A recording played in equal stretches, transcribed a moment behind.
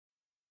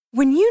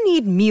When you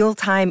need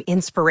mealtime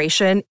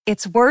inspiration,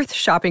 it's worth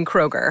shopping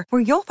Kroger,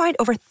 where you'll find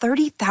over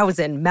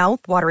 30,000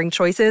 mouth-watering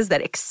choices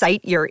that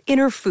excite your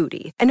inner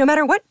foodie. And no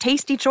matter what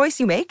tasty choice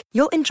you make,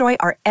 you'll enjoy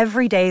our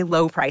everyday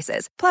low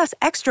prices, plus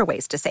extra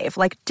ways to save,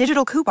 like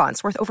digital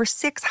coupons worth over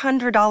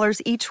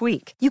 $600 each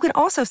week. You can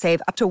also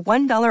save up to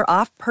 $1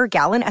 off per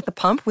gallon at the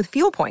pump with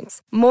fuel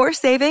points. More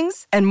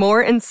savings and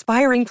more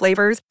inspiring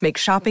flavors make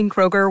shopping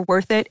Kroger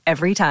worth it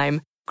every time.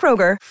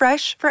 Kroger,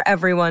 fresh for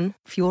everyone.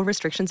 Fuel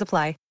restrictions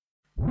apply.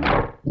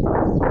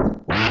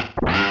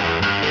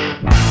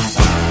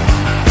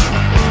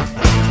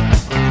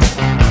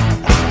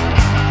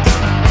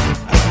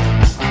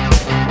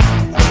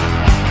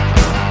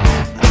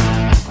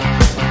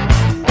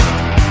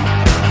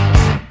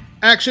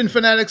 Action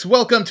fanatics,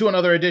 welcome to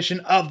another edition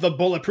of the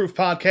Bulletproof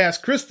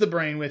Podcast. Chris the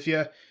Brain with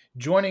you.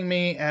 Joining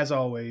me, as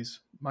always,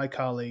 my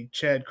colleague,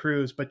 Chad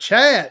Cruz. But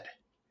Chad,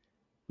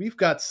 we've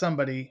got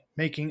somebody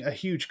making a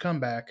huge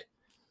comeback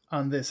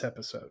on this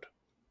episode.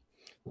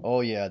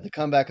 Oh, yeah, the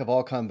comeback of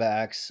all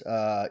comebacks.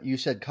 You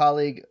said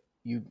colleague.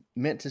 You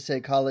meant to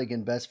say colleague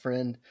and best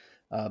friend,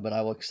 but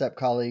I will accept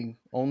colleague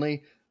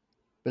only.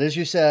 But as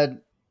you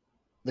said,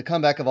 the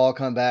comeback of all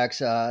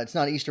comebacks. It's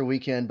not Easter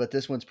weekend, but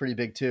this one's pretty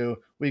big too.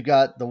 We've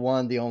got the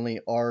one, the only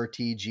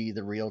RTG,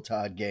 the real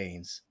Todd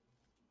Gaines.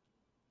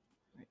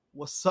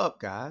 What's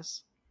up,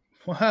 guys?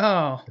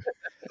 Wow.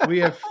 We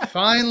have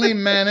finally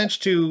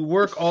managed to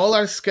work all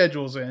our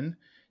schedules in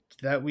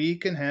that we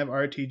can have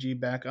RTG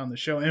back on the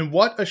show. And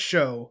what a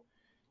show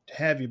to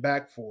have you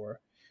back for.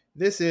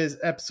 This is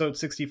episode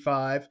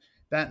 65.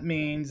 That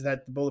means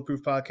that the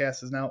Bulletproof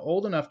Podcast is now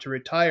old enough to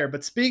retire.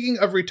 But speaking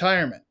of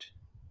retirement,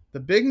 the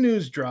big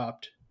news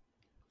dropped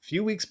a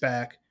few weeks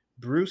back.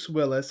 Bruce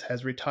Willis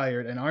has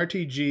retired. And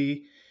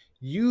RTG,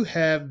 you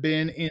have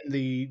been in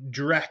the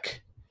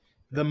dreck,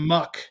 the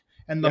muck,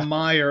 and the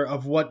mire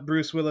of what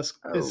Bruce Willis'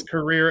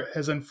 career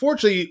has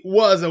unfortunately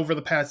was over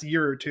the past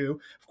year or two.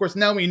 Of course,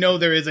 now we know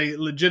there is a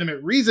legitimate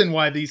reason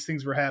why these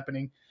things were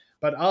happening,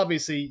 but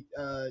obviously,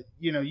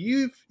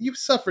 you've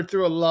suffered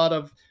through a lot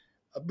of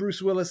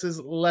Bruce Willis's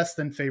less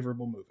than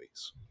favorable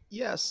movies.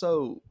 Yeah.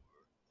 So,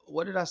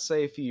 what did I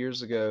say a few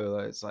years ago?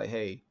 It's like,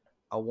 hey,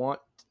 I want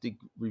to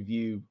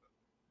review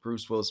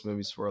Bruce Willis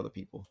movies for other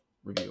people,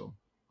 review them,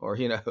 or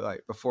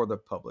like before the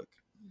public.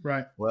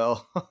 Right.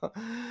 Well,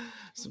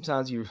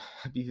 sometimes you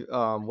be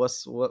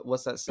what's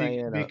that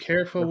saying? Be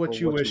careful what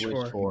you wish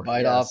for.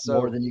 Bite off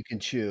more than you can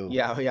chew.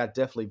 Yeah, I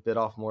definitely bit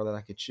off more than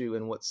I could chew.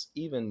 And what's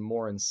even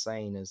more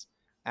insane is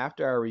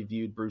after I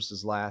reviewed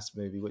Bruce's last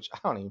movie, which I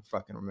don't even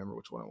fucking remember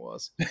which one it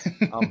was.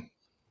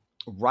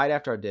 Right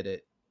after I did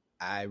it,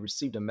 I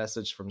received a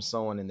message from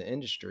someone in the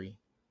industry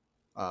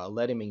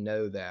letting me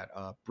know that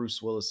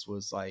Bruce Willis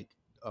was like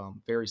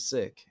very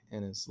sick,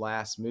 and his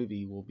last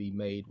movie will be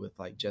made with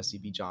like Jesse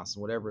V.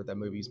 Johnson, whatever that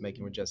movie he's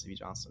making with Jesse V.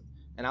 Johnson.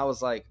 And I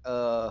was like,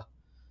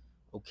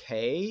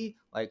 okay.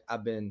 Like,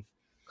 I've been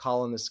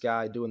calling this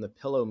guy, doing the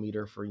pillow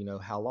meter for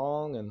how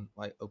long, and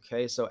like,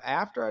 okay. So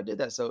after I did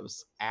that, so it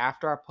was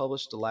after I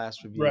published the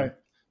last review. Right.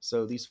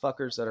 So these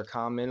fuckers that are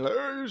commenting,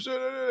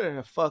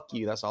 like, fuck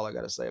you. That's all I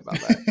got to say about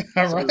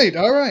that.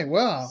 All right.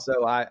 Wow.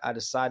 So I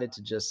decided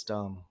to just,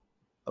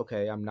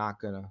 okay, I'm not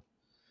gonna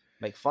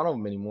make fun of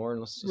them anymore, and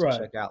let's just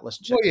check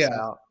this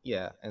out.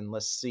 Yeah. And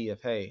let's see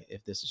if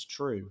this is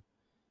true.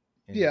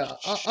 And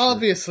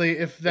obviously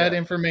if that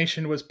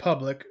information was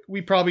public,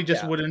 we probably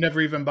just would have never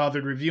even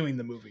bothered reviewing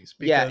the movies.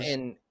 Because...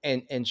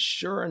 and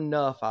sure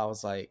enough, I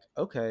was like,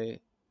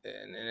 okay.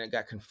 And it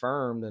got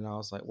confirmed, and I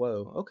was like,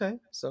 whoa, okay.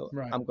 So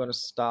I'm going to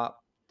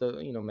stop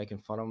making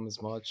fun of him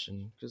as much,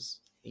 and because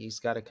he's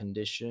got a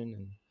condition,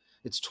 and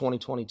it's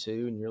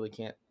 2022, and you really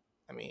can't,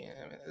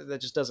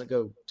 that just doesn't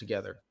go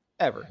together.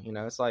 Ever,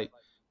 it's like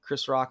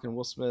Chris Rock and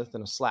Will Smith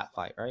in a slap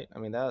fight, right?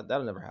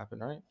 That'll never happen,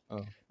 right?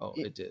 Oh,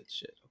 it did.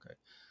 Shit. Okay.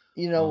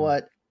 You know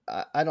what?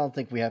 I don't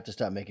think we have to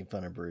stop making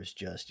fun of Bruce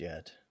just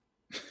yet.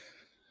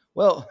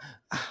 Well,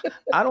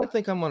 I don't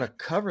think I'm going to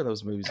cover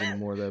those movies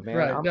anymore, though,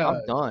 man.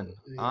 I'm done.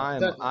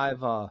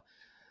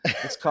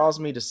 It's caused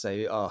me to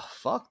say,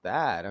 fuck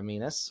that.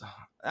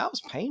 That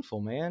was painful,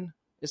 man.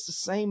 It's the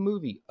same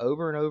movie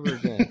over and over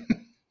again.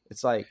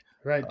 It's like.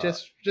 Right,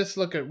 just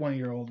look at one of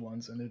your old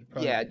ones, and it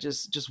probably...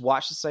 just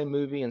watch the same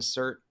movie.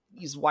 Insert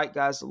these white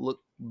guys that look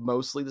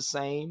mostly the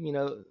same.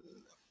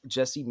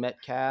 Jesse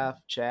Metcalf,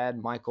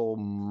 Chad Michael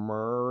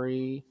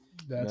Murray.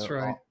 That's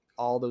right.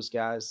 All those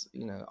guys.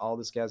 All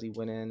those guys he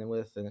went in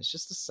with, and it's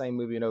just the same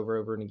movie and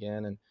over and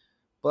again.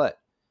 But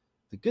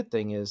the good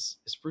thing is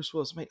Bruce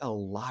Willis made a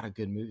lot of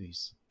good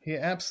movies. He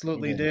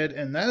absolutely did,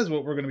 and that is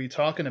what we're going to be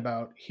talking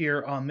about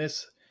here on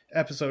this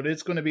episode.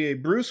 It's going to be a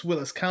Bruce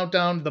Willis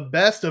countdown, the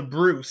best of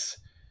Bruce,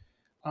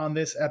 on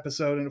this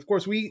episode. And of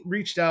course, we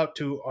reached out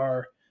to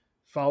our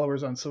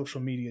followers on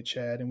social media,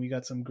 Chad, and we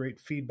got some great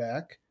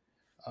feedback.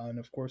 And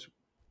of course,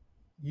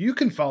 you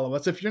can follow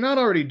us if you're not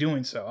already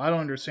doing so. I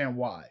don't understand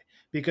why,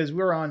 because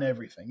we're on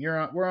everything.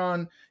 We're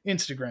on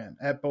Instagram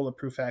at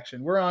Bulletproof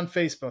Action. We're on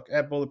Facebook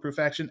at Bulletproof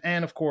Action,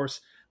 and of course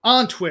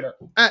on Twitter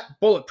at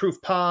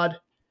Bulletproof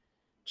Pod.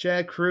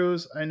 Chad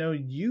Cruz, I know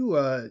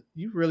you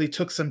really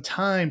took some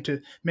time to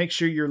make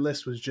sure your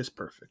list was just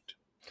perfect.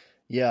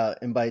 Yeah,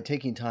 and by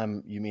taking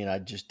time, you mean I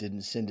just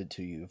didn't send it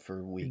to you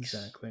for weeks.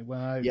 Exactly.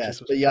 Well, I Yes,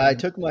 just was but yeah, I playing.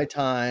 took my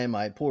time.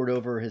 I poured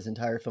over his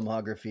entire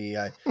filmography.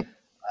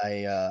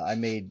 I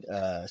made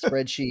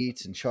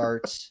spreadsheets and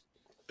charts.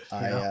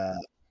 Yeah.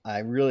 I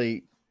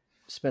really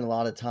spent a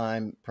lot of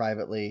time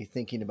privately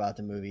thinking about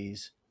the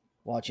movies,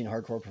 watching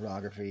hardcore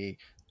pornography,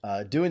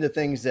 doing the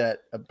things that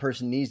a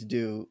person needs to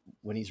do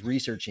when he's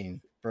researching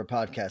for a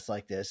podcast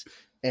like this.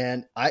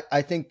 And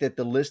I think that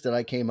the list that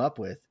I came up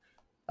with,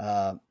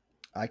 uh,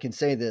 I can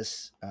say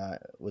this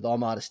with all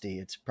modesty,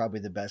 it's probably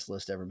the best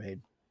list ever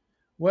made.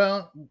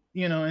 Well,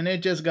 and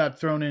it just got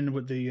thrown in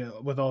with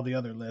with all the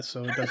other lists,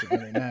 so it doesn't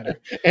really matter.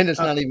 And it's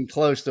not even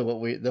close to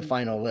the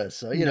final list.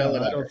 So, No, I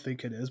whatever. don't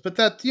think it is. But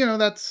that's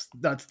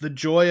the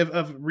joy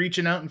of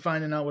reaching out and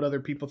finding out what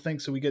other people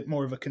think, so we get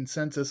more of a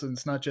consensus, and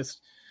it's not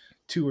just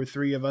 2 or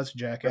 3 of us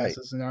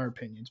jackasses in our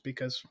opinions.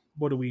 Because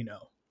what do we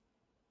know?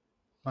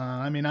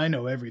 I mean, I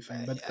know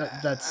everything, but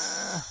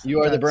that's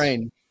You are the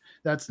brain.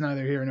 That's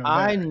neither here nor there.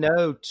 I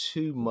know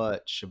too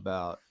much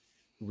about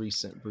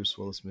recent Bruce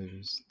Willis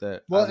movies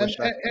that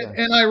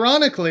and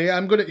ironically,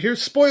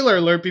 here's spoiler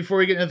alert before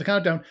we get into the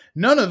countdown.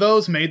 None of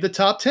those made the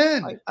top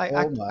 10.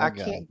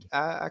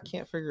 I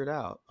can't figure it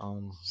out.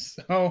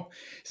 So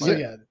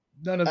yeah,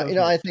 none of those.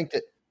 I think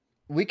that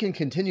we can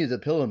continue the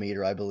pillow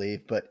meter, I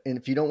believe, but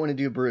if you don't want to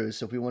do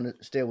Bruce, if we want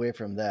to stay away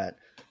from that,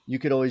 you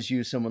could always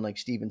use someone like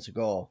Steven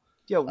Seagal.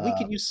 Yeah, we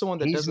could use someone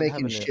that he's doesn't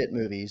making have shit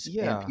movies,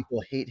 and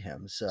people hate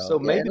him. So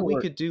maybe we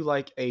could do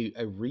like a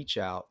reach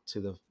out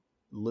to the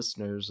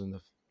listeners and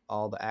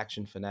all the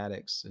action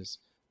fanatics. Is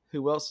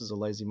who else is a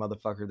lazy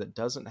motherfucker that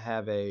doesn't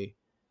have a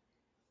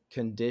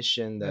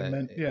condition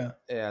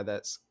that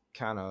that's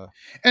kind of.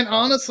 And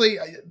honestly,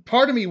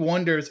 part of me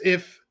wonders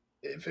if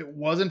it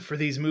wasn't for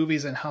these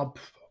movies and how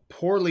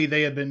poorly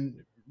they have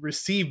been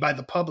received by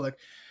the public.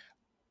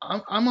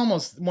 I'm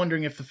almost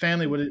wondering if the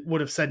family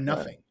would have said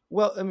nothing.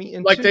 Well, I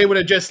mean, they would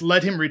have just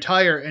let him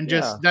retire and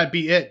just that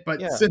be it.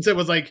 But since it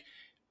was like,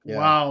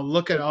 wow,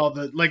 look at all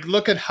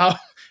look at how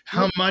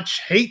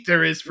much hate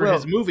there is for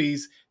his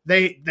movies.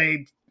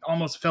 They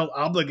almost felt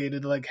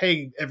obligated to like,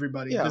 hey,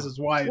 everybody, this is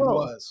why it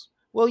was.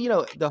 Well,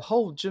 the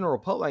whole general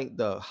public, like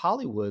the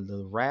Hollywood,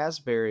 the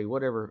Raspberry,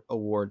 whatever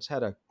awards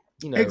had a,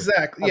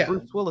 exactly. Yeah.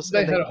 Bruce Willis.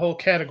 They had a whole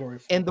category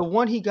for and the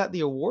one he got the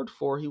award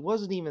for, he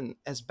wasn't even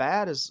as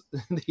bad as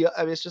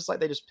it's just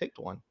like they just picked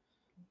one.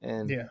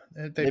 And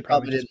they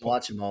probably didn't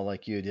watch them all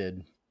like you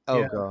did.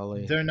 Oh,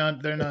 golly. They're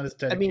not as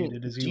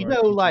dedicated as you. Do you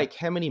know like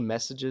how many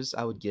messages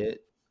I would get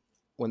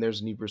when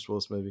there's a new Bruce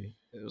Willis movie?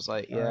 It was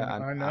like,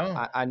 I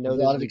know. I know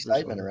there's a lot of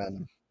excitement around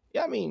them.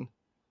 Yeah, I mean,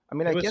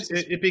 I guess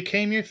it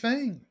became your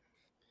thing.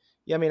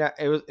 Yeah, I mean,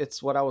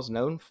 it's what I was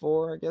known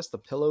for. I guess the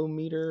pillow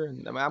meter,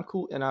 and I mean, I'm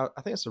cool, and I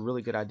think it's a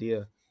really good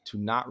idea to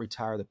not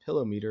retire the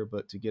pillow meter,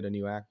 but to get a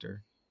new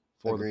actor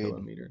for the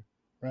pillow meter.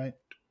 Right.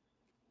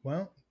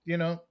 Well,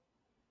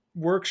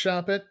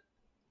 workshop it,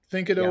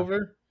 think it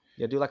over.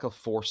 Yeah, do like a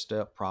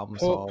 4-step problem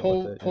solve.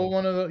 Pull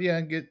one of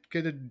the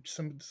get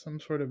some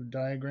sort of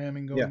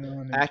diagramming going on.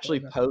 And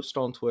actually post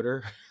on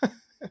Twitter.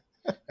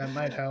 That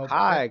might help.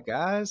 Hi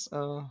guys.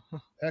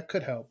 That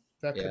could help.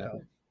 That could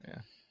help. Yeah.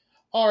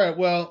 All right.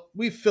 Well,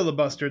 we've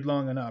filibustered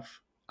long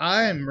enough.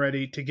 I am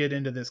ready to get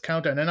into this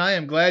countdown, and I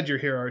am glad you're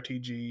here,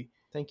 RTG.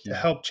 Thank you. To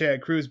help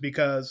Chad Cruz,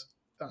 because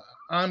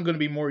I'm going to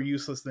be more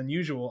useless than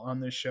usual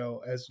on this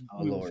show, as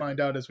we will find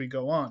out as we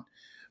go on.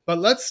 But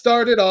let's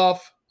start it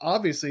off.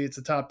 Obviously, it's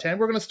a top 10.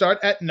 We're going to start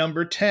at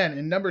number 10.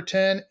 And number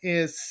 10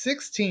 is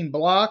 16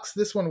 Blocks.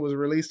 This one was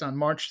released on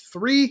March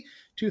 3,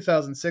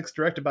 2006,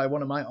 directed by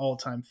one of my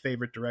all-time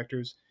favorite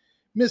directors,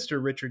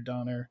 Mr. Richard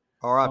Donner.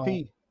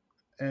 R.I.P.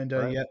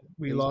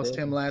 We lost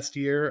him last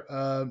year.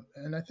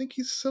 And I think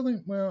he's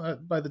selling,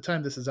 by the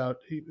time this is out,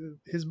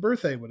 his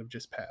birthday would have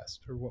just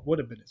passed, or what would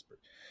have been his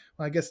birthday.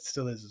 Well, I guess it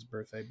still is his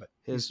birthday, but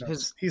he's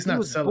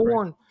not celebrating.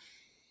 Born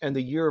in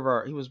the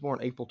year he was born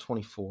April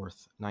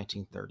 24th,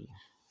 1930.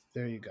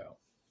 There you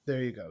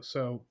go.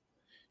 So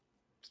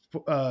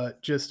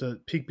just a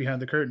peek behind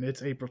the curtain,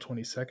 it's April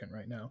 22nd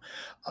right now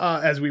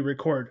as we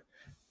record.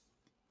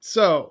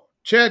 So,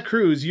 Chad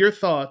Cruz, your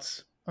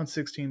thoughts on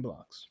 16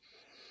 Blocks?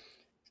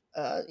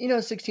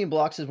 16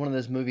 Blocks is one of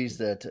those movies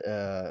that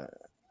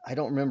I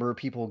don't remember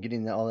people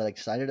getting all that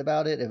excited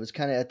about it. It was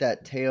kind of at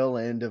that tail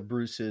end of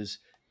Bruce's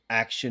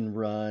action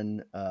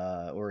run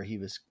where he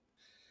was,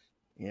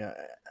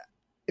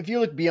 if you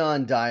look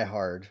beyond Die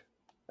Hard,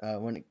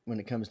 when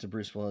it comes to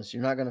Bruce Willis,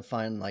 you're not going to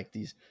find like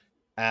these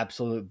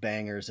absolute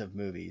bangers of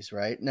movies,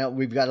 right? Now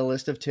we've got a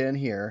list of 10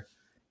 here,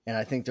 and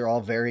I think they're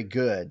all very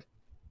good,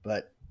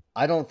 but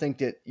I don't think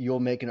that you'll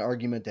make an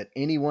argument that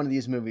any one of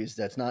these movies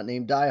that's not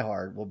named Die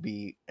Hard will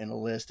be in a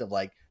list of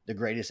like the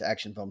greatest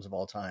action films of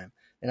all time.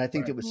 And I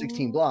think that with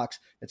 16 Blocks,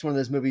 it's one of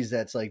those movies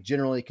that's like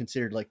generally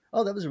considered like,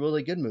 oh, that was a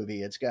really good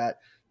movie. It's got,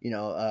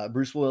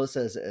 Bruce Willis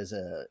as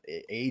a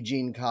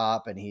aging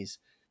cop, and he's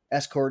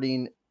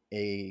escorting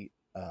a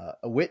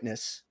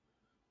witness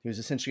who's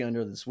essentially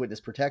under this witness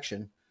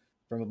protection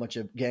from a bunch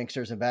of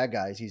gangsters and bad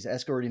guys. He's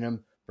escorting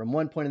them from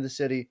one point of the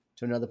city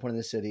to another point of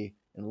the city,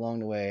 and along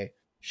the way,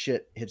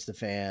 shit hits the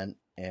fan.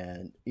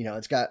 And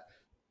it's got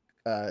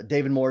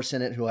David Morse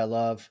in it, who I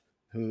love,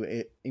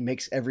 he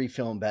makes every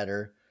film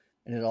better.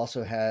 And it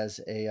also has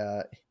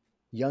a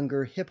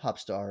younger hip hop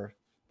star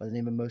by the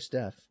name of Mos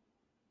Def.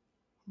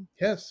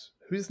 Yes,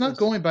 he's not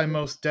going by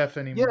Mos Def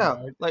anymore.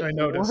 Yeah, I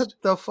noticed. What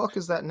the fuck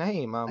is that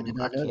name? I did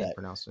not know can't that.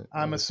 pronounce it.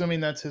 I'm assuming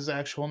that's his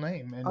actual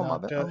name and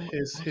not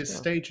his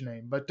stage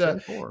name. But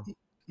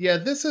yeah,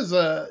 this is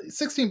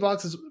 16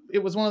 Blocks. It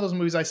was one of those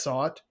movies I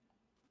saw it.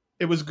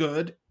 It was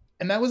good,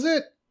 and that was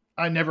it.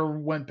 I never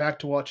went back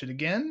to watch it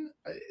again.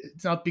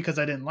 It's not because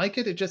I didn't like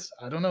it. It just,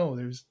 I don't know.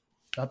 There's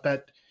not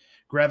that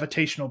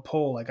gravitational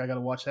pull. Like, I got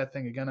to watch that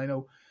thing again. I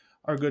know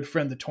our good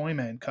friend, the Toy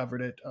Man,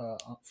 covered it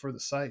for the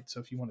site. So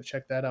if you want to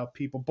check that out,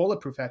 people,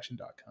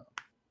 bulletproofaction.com.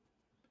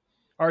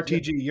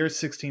 RTG, you're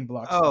 16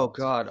 Blocks. Oh,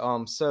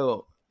 God.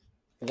 So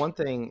one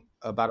thing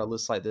about a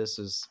list like this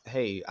is,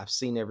 hey, I've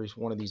seen every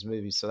one of these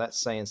movies. So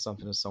that's saying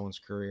something to someone's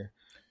career.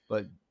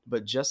 But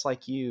just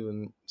like you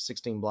in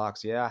 16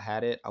 Blocks, yeah, I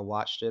had it. I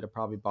watched it. I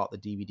probably bought the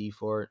DVD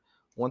for it.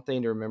 One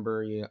thing to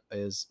remember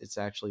is it's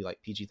actually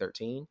like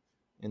PG-13,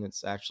 and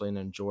it's actually an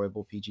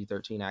enjoyable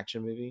PG-13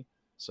 action movie.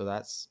 So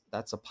that's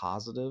a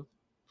positive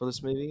for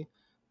this movie.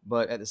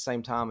 But at the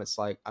same time, it's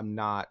like, I'm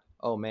not,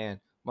 oh man,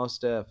 Mos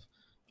Def's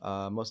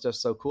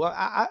so cool.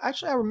 I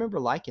actually remember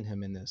liking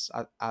him in this.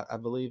 I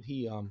believe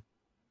he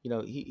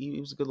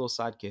was a good little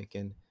sidekick,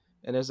 and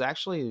it was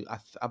actually,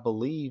 I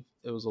believe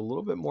it was a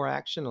little bit more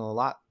action and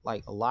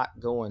a lot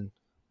going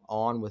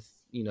on with,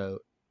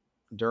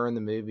 during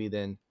the movie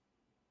than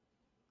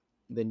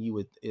you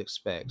would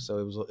expect. So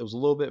it was a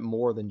little bit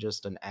more than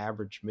just an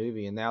average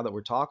movie. And now that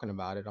we're talking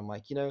about it, I'm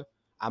like,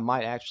 I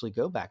might actually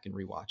go back and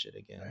rewatch it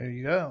again. There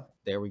you go.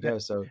 There we go.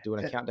 So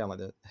doing a countdown like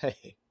that.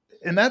 Hey.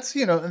 And that's,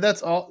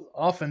 that's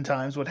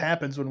oftentimes what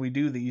happens when we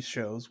do these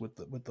shows with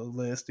the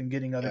list and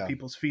getting other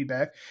people's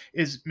feedback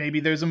is maybe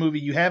there's a movie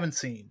you haven't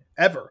seen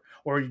ever,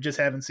 or you just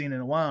haven't seen in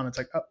a while. And it's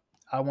like, oh,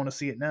 I want to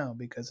see it now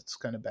because it's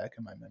kind of back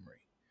in my memory.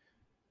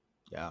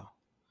 Yeah.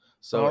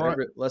 So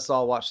let's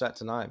all watch that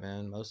tonight,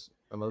 man.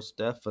 Most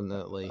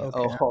definitely.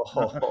 Okay.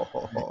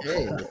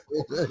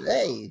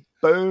 Hey.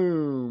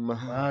 Boom.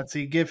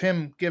 See, give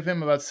him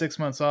about 6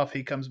 months off.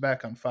 He comes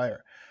back on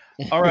fire.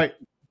 All right.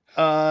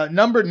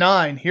 Number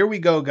 9. Here we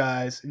go,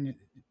 guys. And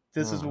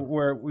this is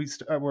where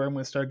I'm going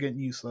to start getting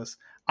useless.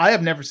 I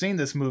have never seen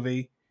this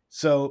movie,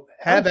 so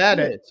have at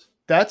it.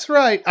 That's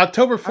right.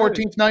 October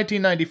 14th,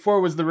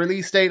 1994 was the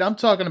release date. I'm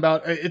talking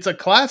about, it's a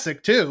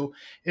classic too.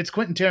 It's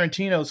Quentin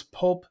Tarantino's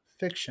Pulp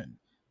Fiction.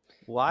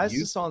 Why is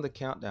this on the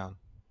countdown?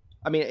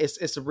 I mean,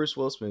 it's a Bruce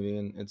Willis movie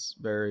and it's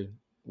very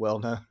well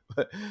known,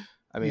 but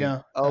I mean,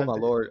 my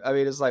Lord. I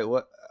mean, it's like,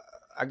 what,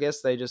 I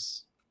guess they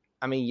just,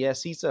 I mean,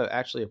 yes, he's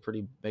actually a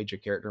pretty major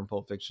character in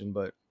Pulp Fiction,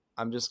 but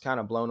I'm just kind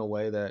of blown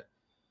away that,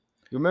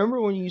 you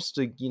remember when you used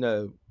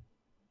to,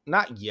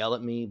 not yell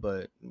at me,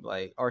 but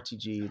like,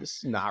 RTG, this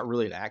is not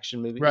really an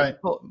action movie. Right.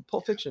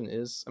 Pulp Fiction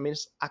is, I mean,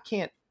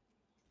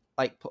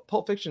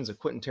 Pulp Fiction is a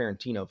Quentin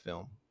Tarantino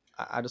film.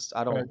 I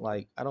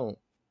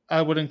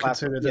wouldn't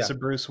consider this a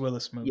Bruce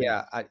Willis movie.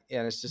 Yeah.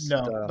 And it's just,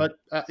 but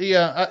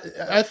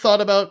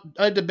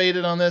I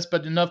debated on this,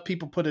 but enough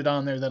people put it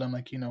on there that I'm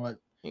like, you know what?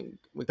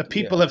 The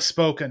people have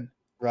spoken.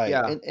 Right.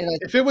 Yeah. And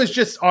if it was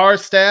just our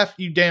staff,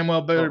 you damn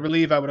well better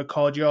believe I would have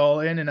called you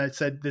all in and I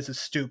said, this is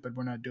stupid.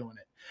 We're not doing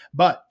it.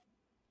 But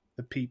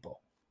the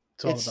people,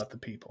 it's all about the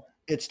people.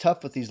 It's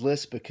tough with these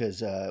lists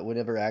because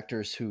whenever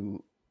actors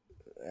who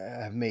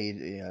have made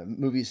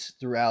movies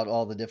throughout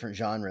all the different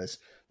genres,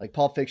 like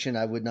Pulp Fiction,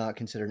 I would not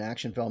consider an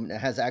action film. It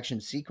has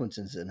action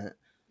sequences in it.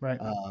 Right.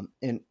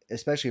 And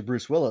especially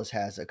Bruce Willis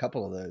has a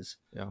couple of those.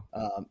 Yeah.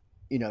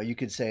 You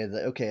could say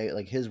that, okay,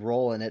 like his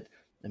role in it,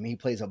 I mean, he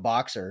plays a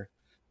boxer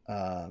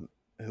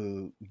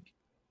who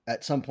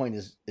at some point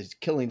is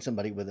killing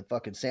somebody with a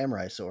fucking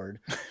samurai sword.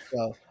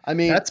 So, I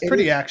mean, that's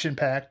pretty action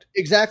packed.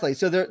 Exactly.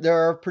 So there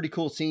are pretty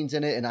cool scenes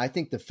in it. And I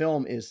think the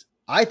film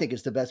I think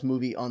it's the best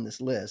movie on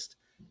this list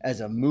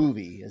as a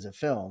movie, as a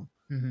film.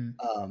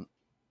 Mm-hmm.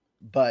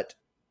 But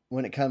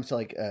when it comes to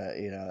like,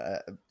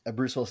 a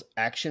Bruce Willis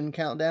action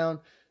countdown,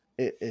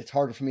 it's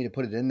harder for me to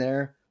put it in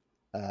there.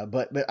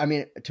 But I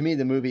mean, to me,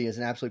 the movie is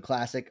an absolute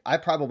classic. I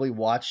probably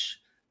watch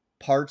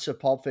parts of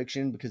Pulp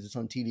Fiction because it's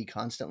on TV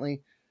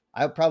constantly.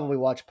 I probably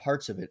watch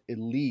parts of it at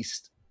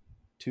least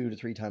 2 to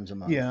 3 times a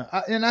month. Yeah.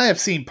 And I have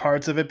seen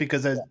parts of it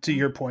because to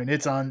your point,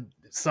 it's on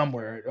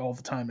somewhere all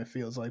the time, it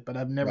feels like, but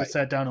I've never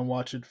sat down and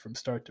watched it from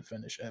start to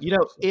finish. Ever,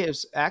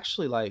 It's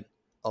actually like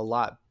a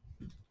lot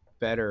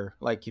better.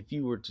 Like if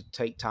you were to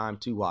take time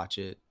to watch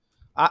it,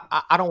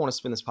 I don't want to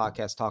spend this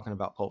podcast talking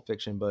about Pulp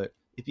Fiction, but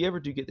if you ever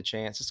do get the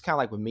chance, it's kind of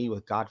like with me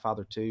with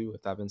Godfather 2,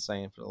 if I've been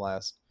saying for the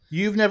last.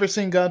 You've never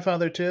seen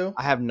Godfather 2?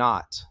 I have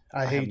not.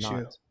 I hate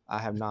you. I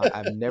have not.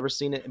 I've never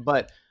seen it.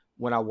 But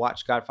when I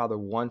watched Godfather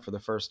 1 for the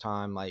first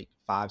time, like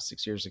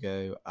 5-6 years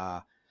ago,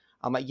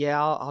 I'm like, yeah,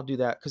 I'll do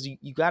that. Because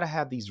you got to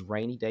have these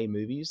rainy day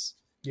movies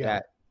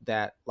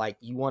that like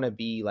you want to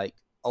be like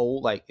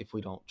old, like if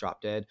we don't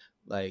drop dead,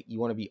 Like you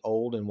want to be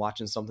old and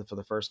watching something for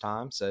the first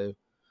time. So,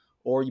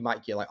 or you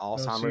might get like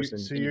Alzheimer's so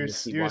and you're you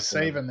just keep you're watching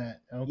saving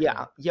that. Okay.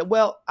 Yeah. Yeah.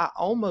 Well, I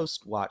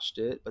almost watched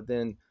it, but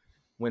then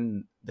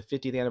when the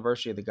 50th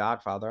anniversary of The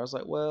Godfather, I was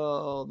like,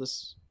 well,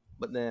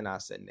 but then I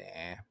said,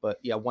 nah, but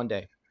yeah, one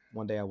day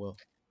I will.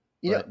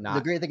 You know, But the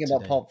not great thing about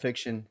today. Pulp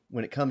Fiction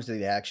when it comes to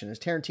the action is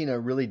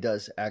Tarantino really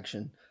does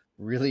action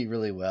really,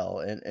 really well.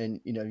 And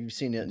you know, you've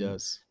seen it He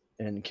does.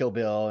 in Kill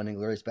Bill and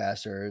Inglourious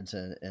Bastards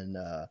and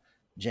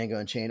Django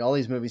Unchained, all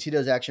these movies. He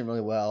does action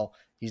really well.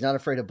 He's not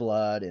afraid of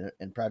blood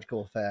and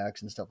practical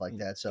effects and stuff like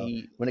that. So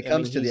when it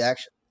comes to the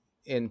action,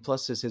 and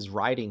plus his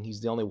writing,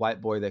 he's the only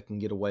white boy that can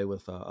get away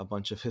with a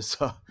bunch of his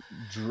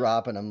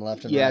dropping them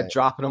left and right.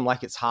 Dropping them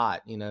like it's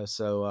hot, you know.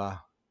 So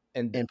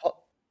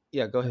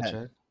yeah, go ahead,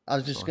 Chad. I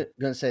was just going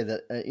to say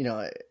that you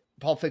know,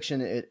 Pulp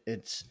Fiction,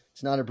 it's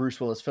not a Bruce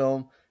Willis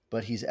film,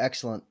 but he's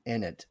excellent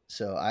in it.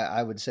 So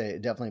I would say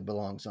it definitely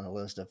belongs on a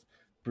list of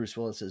Bruce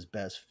Willis's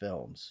best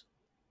films.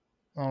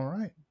 All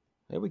right,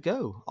 there we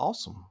go.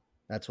 Awesome.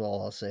 That's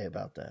all I'll say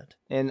about that.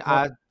 And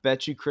I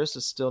bet you Chris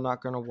is still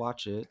not going to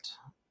watch it.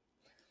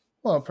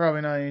 Well,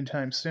 probably not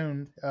anytime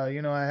soon.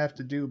 You know, I have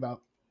to do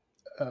about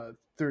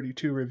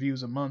 32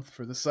 reviews a month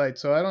for the site,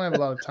 so I don't have a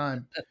lot of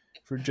time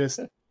for just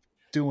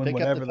doing Pick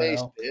whatever up the pace,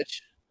 hell.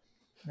 bitch.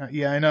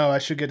 Yeah, I know. I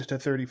should get it to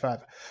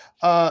 35.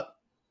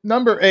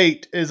 Number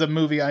 8 is a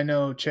movie I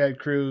know Chad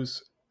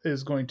Cruz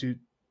is going to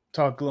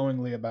talk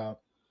glowingly about.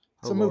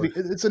 It's a movie.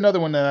 It's another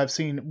one that I've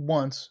seen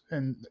once,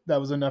 and that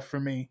was enough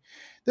for me.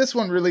 This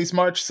one released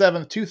March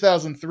 7th,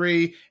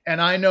 2003, and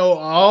I know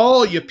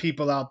all you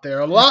people out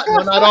there, well,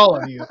 not all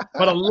of you,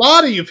 but a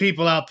lot of you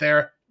people out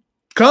there,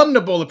 come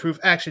to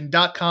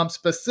bulletproofaction.com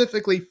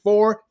specifically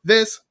for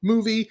this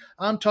movie.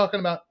 I'm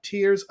talking about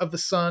Tears of the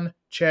Sun,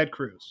 Chad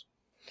Cruz.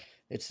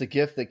 It's the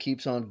gift that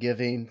keeps on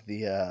giving.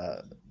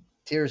 The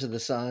Tears of the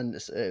Sun.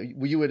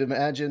 You would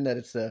imagine that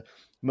it's the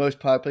most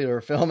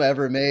popular film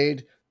ever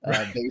made.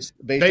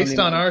 Based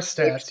on our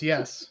stats,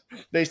 yes.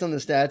 Based on the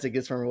stats it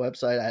gets from our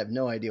website. I have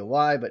no idea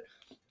why, but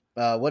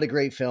what a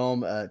great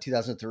film.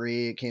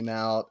 2003 it came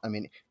out. I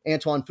mean,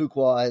 Antoine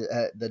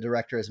Fuqua, the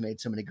director, has made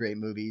so many great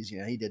movies. You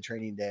know, he did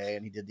Training Day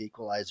and he did The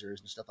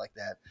Equalizers and stuff like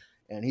that.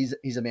 And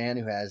he's a man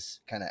who has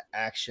kind of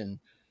action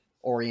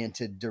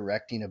oriented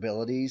directing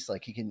abilities.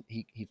 Like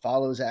he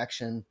follows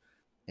action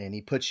and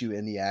he puts you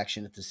in the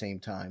action at the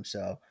same time.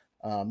 So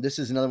this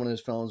is another one of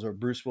those films where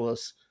Bruce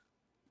Willis,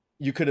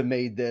 you could have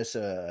made this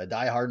a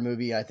Die Hard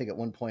movie. I think at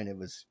one point it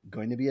was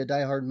going to be a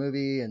Die Hard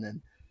movie, and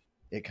then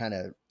it kind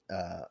of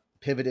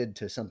pivoted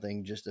to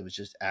something that was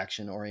just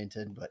action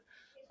oriented. But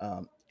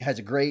it has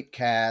a great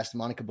cast.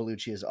 Monica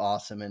Bellucci is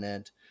awesome in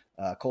it.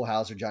 Cole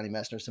Hauser, Johnny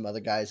Messner, some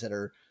other guys that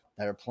are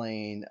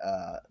playing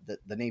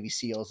the Navy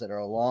SEALs that are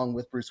along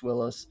with Bruce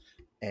Willis,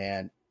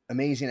 and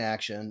amazing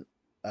action.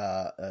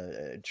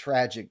 A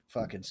tragic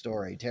fucking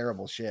story,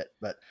 terrible shit.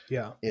 But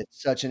yeah,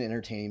 it's such an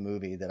entertaining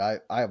movie that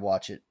I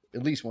watch it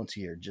at least once a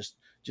year just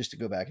to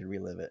go back and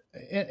relive it.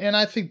 And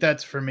I think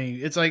that's for me.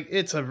 It's like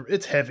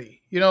it's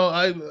heavy. You know,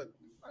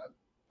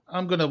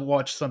 I'm gonna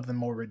watch something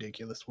more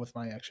ridiculous with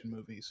my action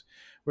movies,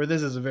 where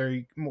this is a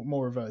very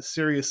more of a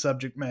serious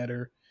subject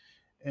matter.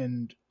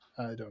 And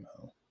I don't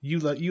know. You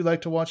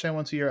like to watch that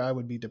once a year? I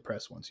would be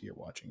depressed once a year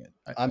watching it.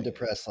 I'm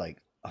depressed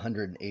like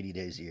 180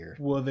 days a year.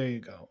 Well, there you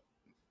go.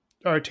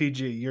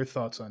 RTG, your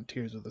thoughts on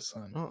Tears of the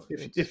Sun,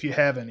 if you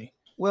have any.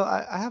 Well,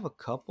 I have a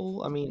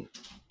couple. I mean,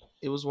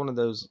 it was one of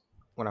those,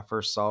 when I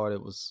first saw it,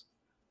 it was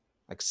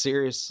like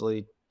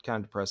seriously kind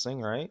of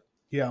depressing, right?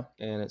 Yeah.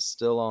 And it's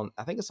still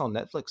I think it's on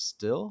Netflix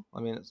still. I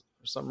mean,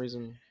 for some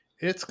reason.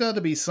 It's got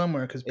to be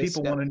somewhere because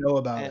people want to know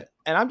about it.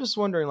 And I'm just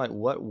wondering, like,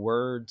 what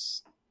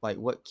words, like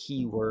what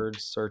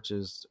keyword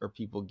searches are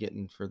people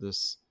getting for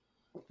this?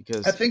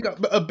 Because I think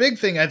a big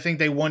thing, I think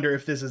they wonder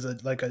if this is a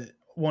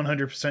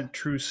 100%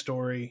 true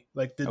story.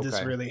 Like, did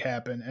this really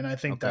happen? And I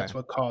think that's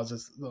what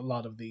causes a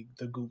lot of the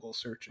Google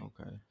searching.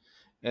 Okay.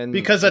 And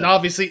because it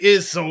obviously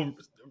is so,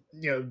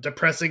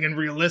 depressing and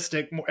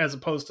realistic, as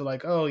opposed to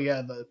like, oh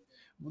yeah,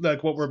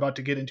 like what we're about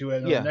to get into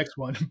in the next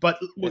one. But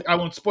I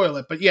won't spoil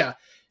it. But yeah,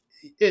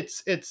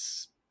 it's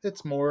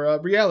more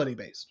reality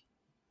based.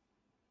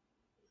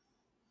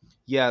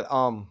 Yeah.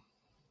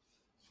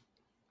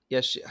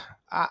 Yes.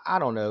 I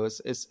don't know.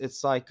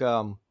 It's like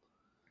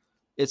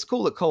it's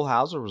cool that Cole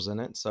Hauser was in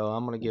it, so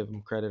I'm gonna give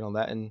him credit on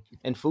that. And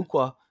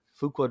Fuqua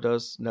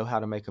does know how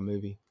to make a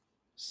movie.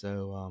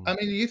 So I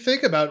mean, you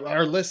think about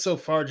our list so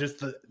far, just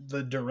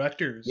the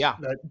directors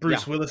that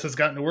Bruce Willis has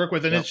gotten to work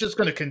with, and it's just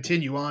going to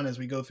continue on as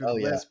we go through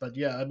the list. But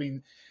yeah, I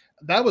mean,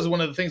 that was one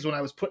of the things when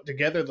I was putting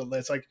together the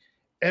list. Like,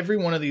 every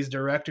one of these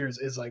directors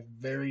is like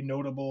very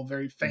notable,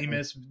 very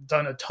famous,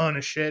 done a ton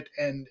of shit,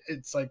 and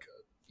it's like,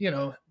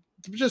 it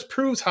just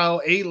proves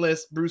how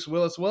A-list Bruce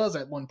Willis was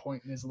at one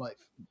point in his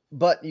life.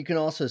 But you can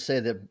also say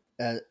that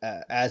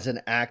as an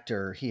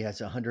actor, he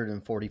has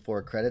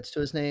 144 credits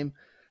to his name.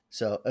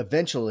 So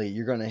eventually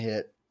you're going to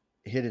hit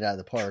it out of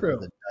the park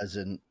with a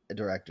dozen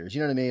directors.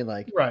 You know what I mean?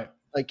 Like, right.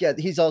 Like, yeah,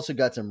 he's also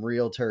got some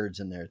real turds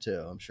in there too,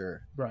 I'm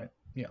sure. Right.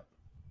 Yeah.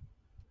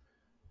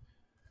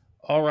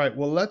 All right,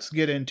 well, let's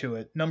get into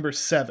it. Number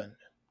 7.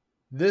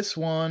 This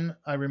one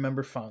I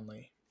remember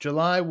fondly.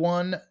 July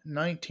 1,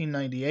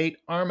 1998,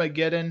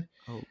 Armageddon.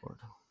 Oh Lord.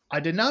 I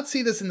did not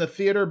see this in the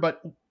theater,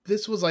 but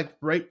this was like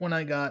right when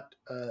I got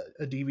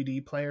a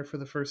DVD player for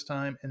the first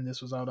time, and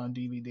this was out on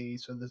DVD.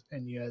 So this,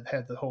 and you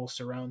had the whole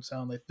surround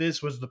sound. Like,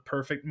 this was the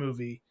perfect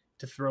movie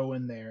to throw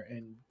in there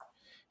and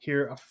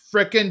hear a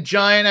frickin'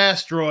 giant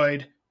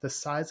asteroid the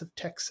size of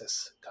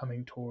Texas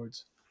coming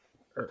towards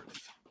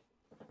Earth.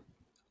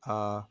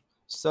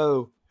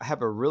 So I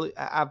have a really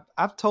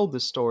I've told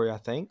this story, I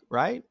think,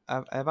 right?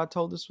 Have I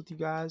told this with you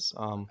guys?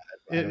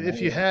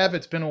 If you have,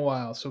 it's been a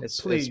while, so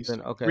please it's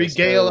been, okay,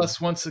 regale us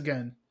once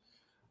again.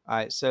 All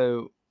right,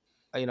 so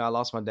I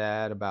lost my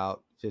dad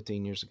about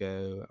 15 years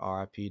ago.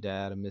 R.I.P.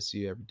 Dad, I miss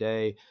you every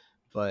day.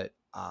 But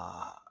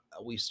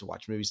we used to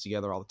watch movies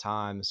together all the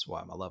time. This is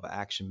why I love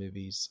action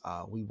movies.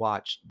 We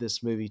watched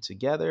this movie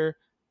together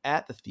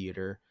at the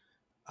theater,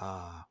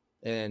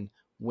 and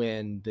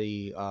when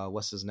the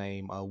what's his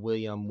name,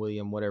 William,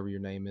 whatever your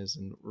name is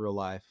in real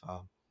life,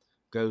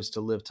 goes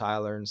to Liv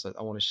Tyler and says,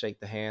 "I want to shake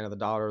the hand of the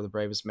daughter of the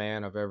bravest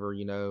man I've ever,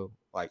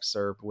 like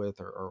served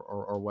with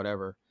or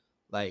whatever."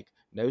 Like,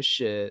 no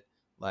shit.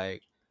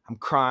 Like, I'm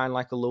crying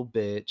like a little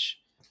bitch,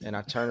 and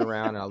I turn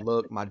around and I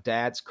look. My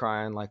dad's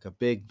crying like a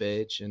big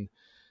bitch, and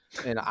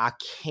I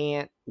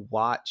can't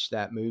watch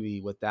that movie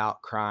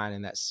without crying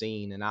in that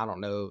scene. And I don't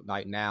know,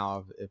 like,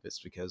 now if it's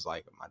because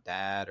like my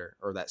dad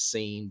or that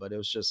scene, but it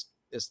was just.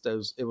 It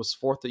was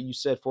 4th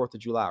of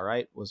July,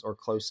 right? Or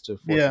close to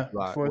 4th of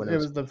July. It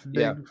was the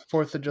big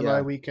 4th of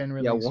July weekend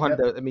release.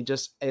 Yeah,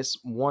 it's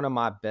one of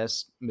my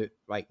best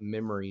like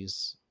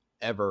memories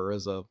ever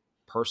as a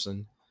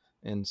person,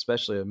 and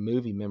especially a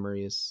movie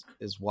memory is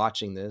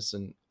watching this.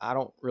 And I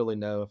don't really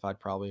know if I'd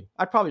probably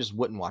just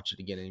wouldn't watch it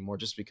again anymore,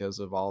 just because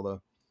of all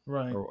the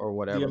or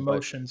whatever the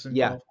emotions. But,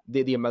 yeah,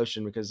 the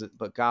emotion,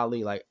 but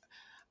golly, like,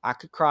 I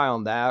could cry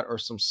on that or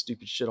some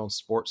stupid shit on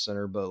Sports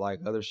Center, but like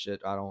other shit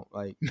I don't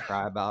like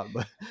cry about.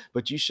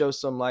 But you show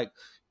some like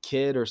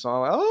kid or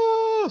something,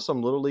 like,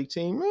 some little league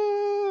team,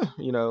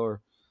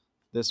 or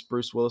this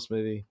Bruce Willis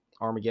movie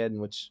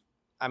Armageddon, which,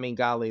 I mean,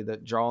 golly, the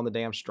drawing the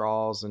damn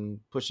straws and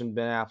pushing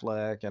Ben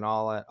Affleck and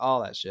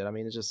all that shit. I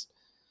mean,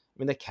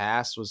 the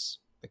cast was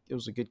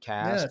a good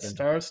cast. Yeah,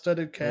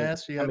 star-studded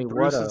cast.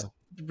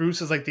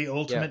 Bruce is like the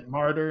ultimate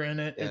martyr in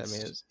it. Yeah,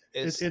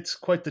 it's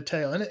quite the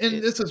tale, and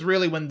this is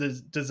really when the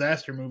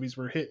disaster movies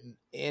were hitting.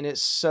 And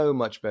it's so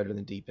much better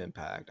than Deep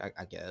Impact,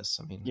 I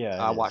guess. I mean,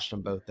 I watched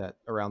them both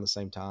around the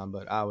same time,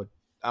 but I'm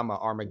an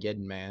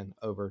Armageddon man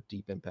over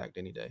Deep Impact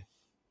any day.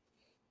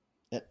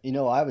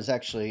 I was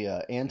actually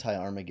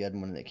anti-Armageddon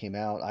when it came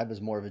out. I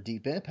was more of a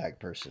Deep Impact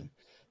person.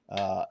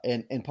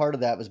 And part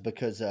of that was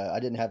because I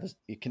didn't have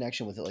a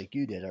connection with it like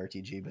you did,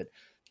 RTG.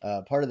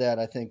 But part of that,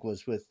 I think,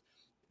 was with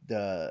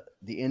the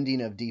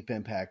ending of Deep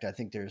Impact. I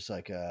think there's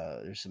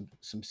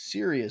some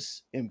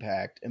serious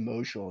impact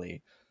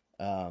emotionally.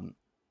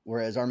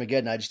 Whereas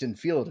Armageddon, I just didn't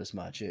feel it as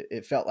much.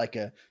 It felt like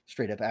a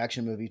straight up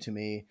action movie to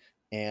me.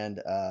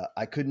 And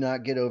I could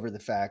not get over the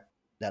fact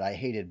that I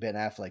hated Ben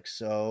Affleck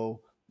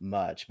so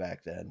much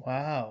back then.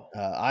 Wow.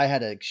 I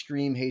had an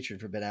extreme hatred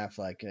for Ben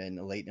Affleck in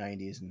the late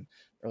 90s and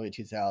early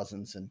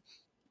 2000s. And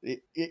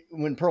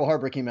when Pearl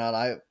Harbor came out,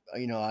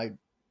 I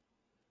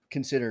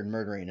considered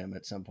murdering him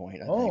at some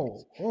point. I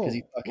think because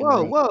he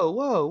fucking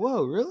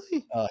whoa,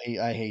 really?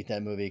 I hate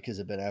that movie because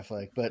of Ben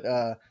Affleck. But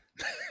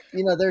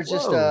there's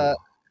just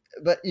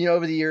but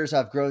over the years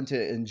I've grown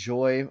to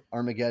enjoy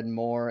Armageddon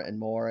more and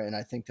more, and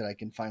I think that I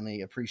can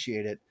finally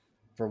appreciate it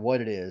for what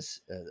it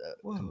is, a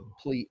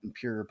complete and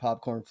pure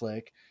popcorn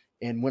flick.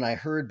 And when I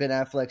heard Ben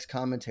Affleck's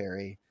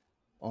commentary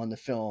on the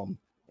film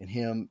and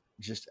him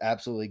just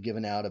absolutely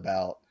giving out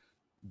about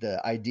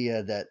the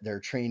idea that they're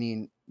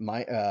training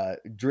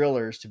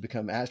drillers to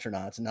become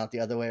astronauts and not the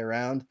other way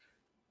around,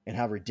 and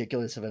how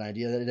ridiculous of an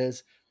idea that it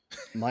is,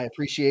 my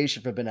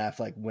appreciation for Ben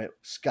Affleck went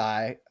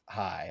sky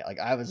high. Like,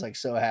 I was like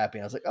so happy.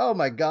 I was like, oh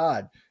my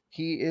God,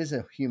 he is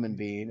a human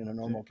being and a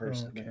normal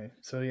person. Okay.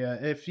 So yeah,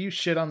 if you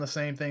shit on the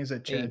same things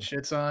that Chad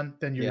shits on,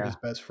 then you're his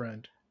best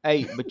friend.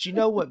 Hey, but you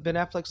know what Ben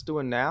Affleck's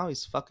doing now?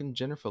 He's fucking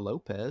Jennifer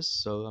Lopez.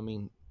 So, I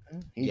mean,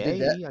 he did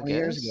that 20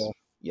 years ago.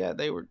 Yeah,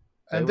 they were.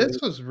 And this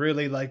was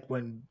really like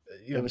when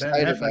Ben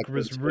Affleck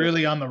was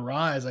really on the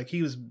rise. Like,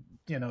 he was,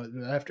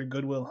 after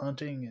Good Will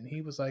Hunting, and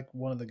he was like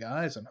one of the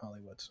guys in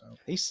Hollywood. So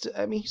he's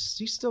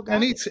still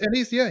got it.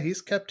 And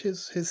he's kept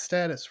his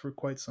status for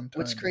quite some time.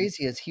 What's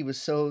crazy is he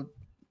was so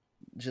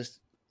just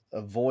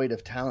a void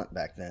of talent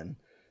back then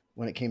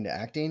when it came to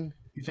acting.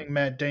 You think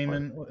Matt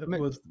Damon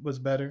was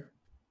better?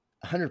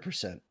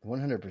 100%,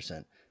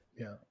 100%.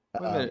 Yeah.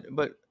 Wait a minute,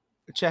 but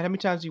Chad, how many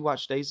times have you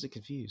watched Dazed and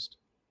Confused?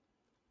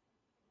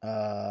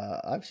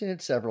 I've seen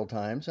it several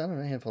times. I don't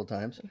know, a handful of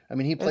times. I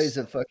mean, he plays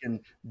a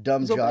fucking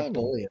dumb jock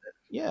bully in it.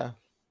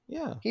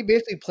 Yeah. He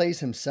basically plays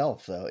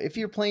himself, though. If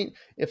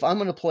I'm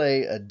going to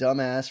play a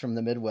dumbass from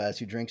the Midwest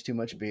who drinks too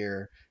much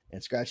beer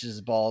and scratches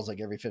his balls like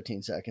every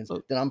 15 seconds,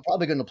 then I'm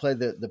probably going to play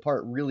the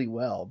part really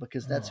well,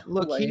 because that's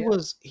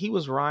he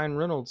was Ryan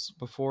Reynolds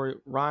before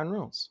Ryan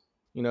Reynolds.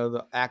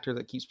 the actor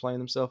that keeps playing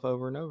himself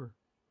over and over.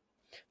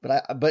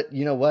 But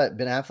you know what?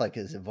 Ben Affleck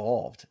has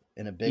evolved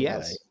in a big way.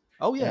 Yes.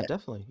 Oh yeah, And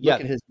definitely. look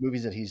at his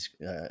movies that he's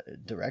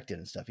directed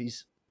and stuff.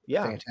 He's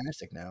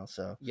fantastic now.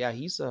 So yeah,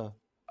 he's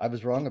I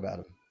was wrong about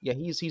him. Yeah,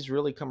 he's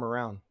really come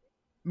around.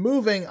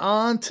 Moving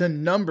on to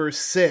number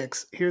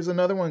 6. Here's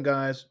another one,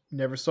 guys.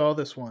 Never saw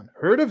this one.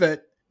 Heard of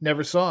it,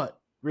 never saw it.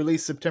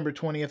 Released September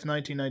 20th,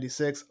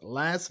 1996.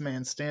 Last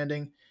Man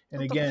Standing.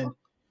 And again,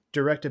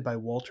 directed by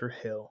Walter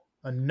Hill.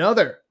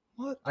 Another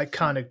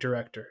iconic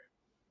director.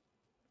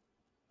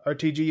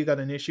 RTG, you got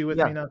an issue with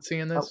me not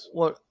seeing this?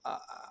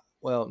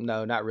 Well,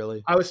 no, not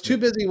really. I was too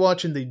busy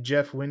watching the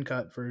Jeff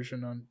Wincott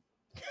version on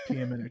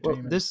PM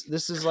Entertainment.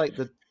 This is like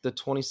the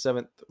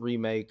 27th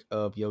remake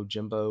of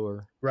Yojimbo,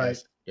 or right?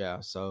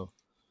 Yeah. So,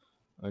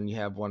 and you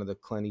have one of the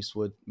Clint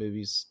Eastwood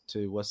movies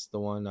too. What's the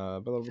one?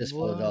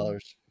 Fistful of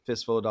Dollars.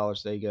 Fistful of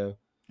Dollars. There you go.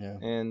 Yeah.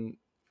 And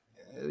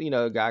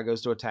a guy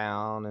goes to a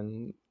town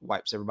and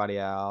wipes everybody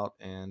out,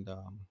 and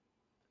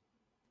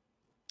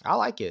I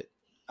like it.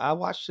 I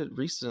watched it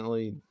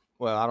recently.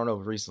 Well, I don't know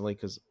if recently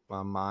because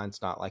my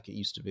mind's not like it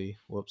used to be.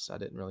 Whoops, I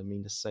didn't really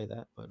mean to say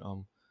that, but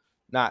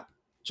not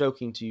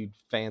joking to you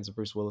fans of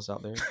Bruce Willis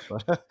out there,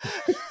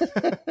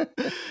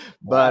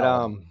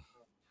 but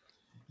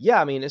yeah,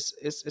 I mean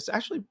it's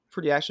actually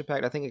pretty action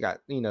packed. I think it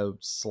got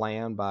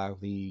slammed by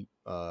the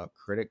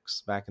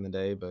critics back in the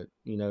day, but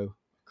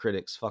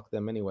critics, fuck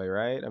them anyway,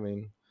 right? I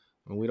mean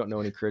we don't know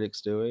any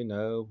critics, do we?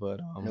 No, but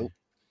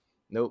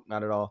nope,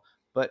 not at all.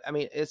 But I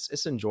mean,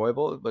 it's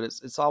enjoyable, but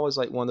it's always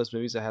like one of those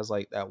movies that has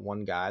like that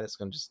one guy that's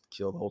going to just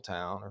kill the whole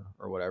town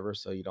or whatever.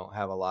 So you don't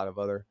have a lot of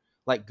other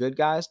like good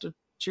guys to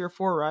cheer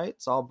for, right?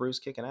 It's all Bruce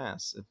kicking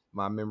ass, if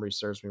my memory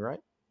serves me right.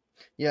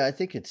 Yeah, I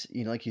think it's,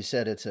 like you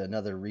said, it's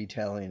another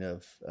retelling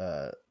of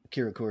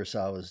Akira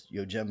Kurosawa's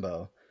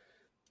Yojimbo,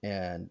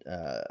 and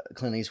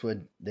Clint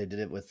Eastwood. They did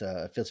it with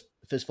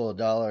Fistful of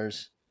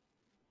Dollars,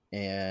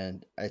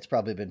 and it's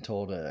probably been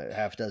told a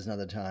half dozen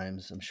other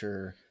times, I'm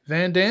sure.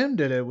 Van Damme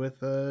did it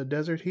with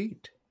Desert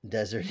Heat.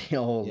 Desert Heat,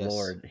 oh yes.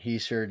 Lord, he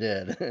sure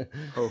did.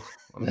 Oh,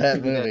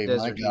 that movie,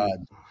 my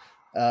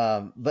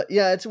God. But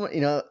yeah, it's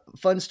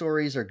fun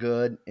stories are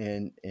good,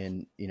 and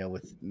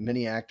with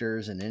many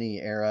actors in any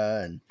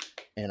era,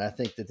 and I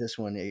think that this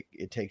one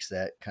it takes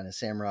that kind of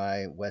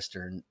samurai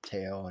western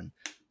tale and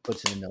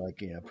puts it into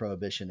like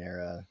Prohibition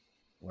era,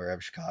 wherever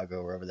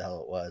Chicago, wherever the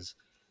hell it was.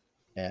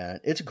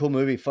 And it's a cool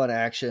movie, fun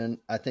action.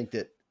 I think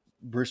that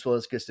Bruce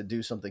Willis gets to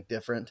do something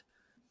different.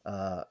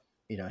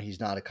 He's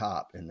not a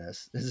cop in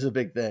this. This is a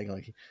big thing.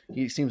 Like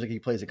he seems like he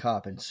plays a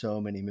cop in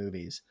so many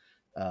movies.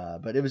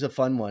 But it was a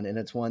fun one, and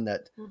it's one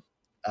that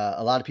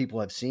a lot of people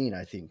have seen,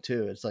 I think,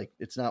 too. It's like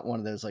it's not one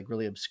of those like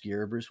really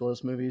obscure Bruce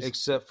Willis movies,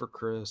 except for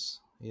Chris.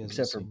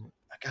 Except for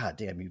God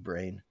damn you,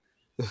 brain.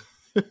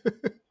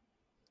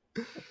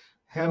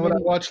 What I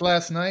watched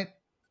last night?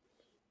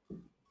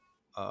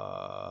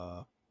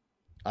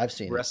 I've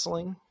seen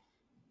wrestling.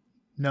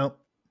 Nope.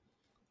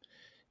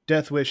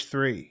 Death Wish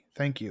 3.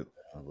 Thank you.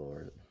 Oh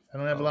Lord. I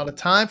don't have a lot of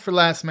time for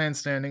Last Man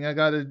Standing. I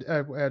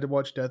had to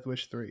watch Death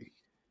Wish 3.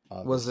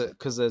 Obviously. Was it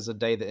because there's a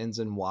day that ends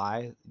in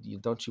Y?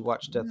 Don't you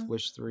watch Death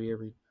Wish 3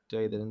 every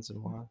day that ends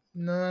in Y?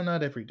 No,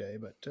 not every day,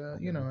 but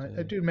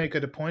I do make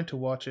it a point to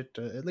watch it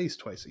at least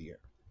twice a year.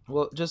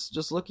 Well,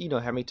 just look,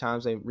 how many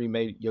times they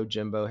remade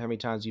Yojimbo, how many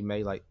times you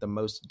made like the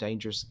Most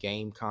Dangerous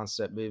Game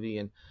concept movie,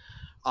 and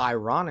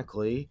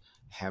ironically,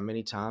 how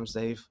many times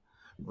they've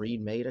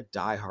remade a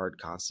Die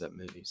Hard concept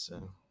movie.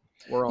 So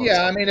we're on.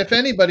 Yeah, I mean, if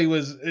anybody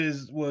was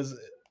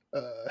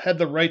had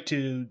the right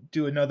to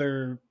do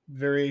another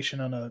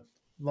variation on a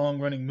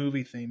long-running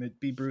movie theme, it'd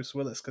be Bruce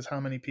Willis, because how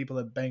many people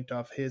have banked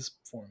off his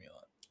formula?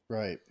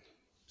 Right.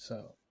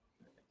 So,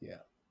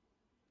 yeah.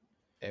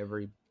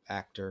 Every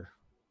actor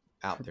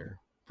out there,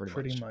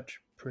 pretty much.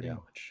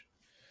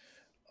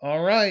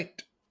 All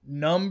right.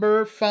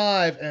 Number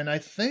 5, and I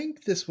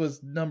think this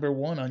was number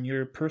 1 on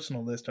your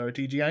personal list,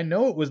 RTG. I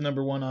know it was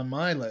number 1 on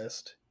my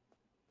list.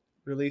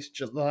 Released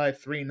July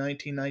 3,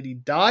 1990,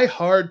 Die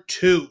Hard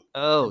 2.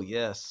 Oh,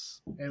 yes.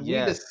 And we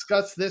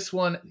discussed this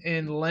one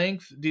in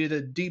length, did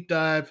a deep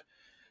dive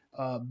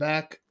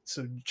back,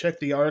 so check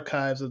the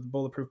archives of the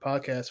Bulletproof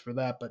Podcast for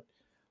that. But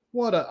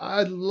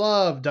I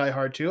love Die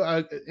Hard 2.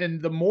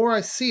 And the more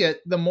I see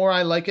it, the more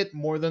I like it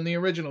more than the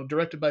original,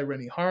 directed by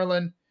Renny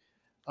Harlin.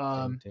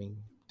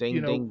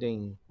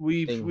 Ding.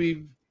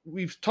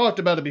 We've talked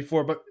about it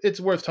before, but it's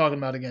worth talking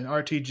about again.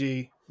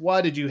 RTG,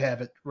 why did you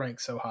have it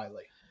ranked so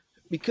highly?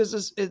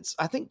 Because it's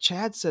I think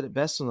Chad said it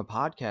best on the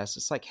podcast.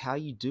 It's like how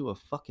you do a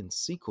fucking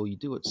sequel. You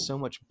do it so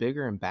much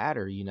bigger and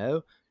badder,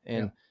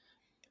 and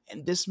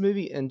this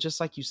movie, and just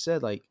like you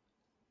said, like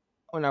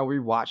when I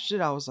rewatched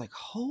it, I was like,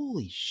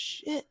 holy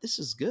shit, this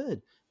is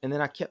good. And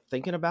then I kept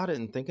thinking about it,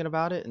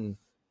 and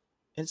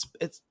it's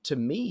to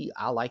me,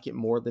 I like it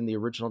more than the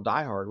original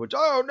Die Hard, which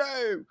oh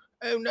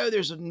no,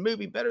 there's a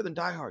movie better than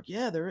Die Hard.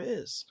 Yeah, there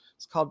is.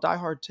 It's called Die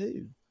Hard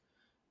 2.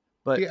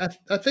 But Yeah,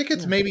 I think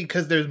it's maybe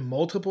because there's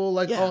multiple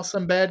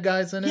awesome bad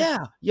guys in it.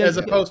 yeah, As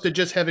opposed to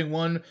just having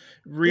one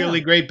really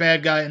great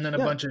bad guy and then a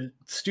Yeah. bunch of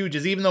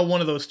stooges. Even though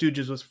one of those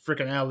stooges was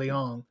freaking Ali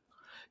Hong,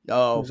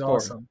 Oh, who's of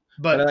course. awesome.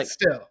 But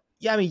still,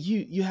 yeah, I mean,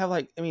 you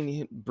have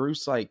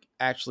Bruce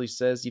actually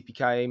says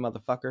 "yippee-ki-yay,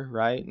 motherfucker,"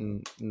 right,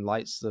 and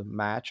lights the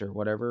match or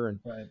whatever, and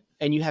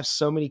and you have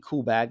so many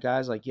cool bad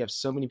guys. Like you have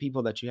so many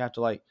people that you have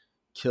to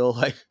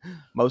kill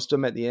most of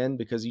them at the end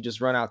because you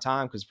just run out of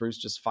time because Bruce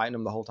just fighting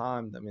them the whole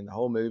time. I mean, the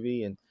whole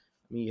movie, and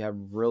I mean, you have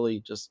really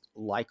just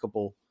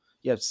likable.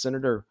 You have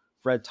Senator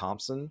Fred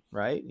Thompson,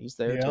 right? He's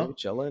there too,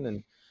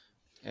 chilling,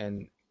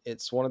 and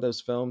it's one of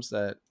those films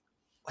that,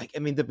 I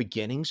mean, the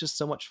beginning's just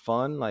so much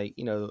fun.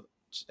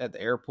 At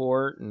the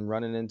airport and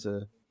running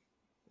into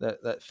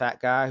that fat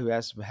guy who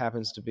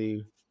happens to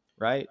be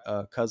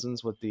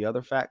cousins with the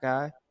other fat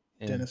guy,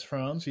 and Dennis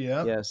Franz.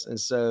 Yeah. Yes, and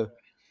so.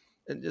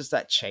 And just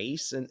that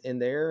chase in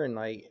there, and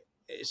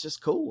it's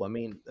just cool. I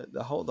mean,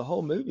 the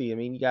whole movie. I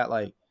mean, you got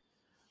I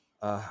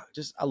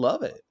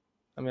love it.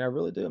 I mean, I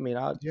really do. I mean,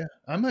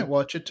 I might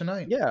watch it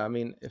tonight. Yeah, I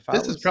mean, if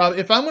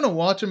I'm going to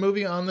watch a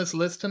movie on this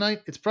list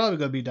tonight, it's probably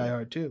going to be Die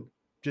Hard 2.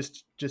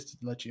 Just to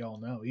let you all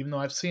know, even though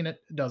I've seen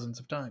it dozens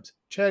of times.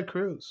 Chad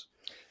Cruz.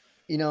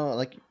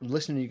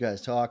 Listening to you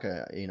guys talk,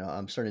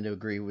 I'm starting to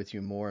agree with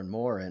you more and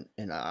more,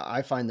 and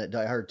I find that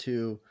Die Hard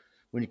 2.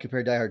 When you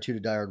compare Die Hard 2 to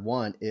Die Hard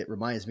 1, it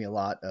reminds me a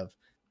lot of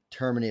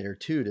Terminator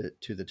 2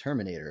 to the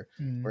Terminator.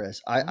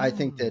 Whereas I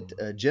think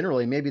that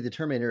generally maybe the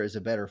Terminator is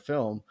a better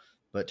film,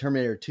 but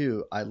Terminator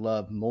 2 I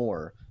love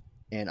more.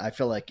 And I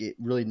feel like it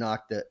really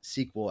knocked the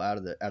sequel out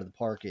of the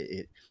park.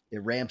 It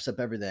ramps up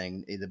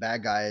everything. The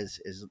bad guy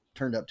is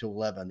turned up to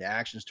 11. The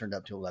action's turned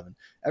up to 11.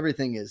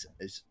 Everything is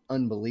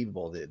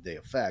unbelievable. The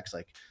effects,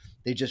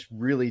 they just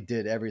really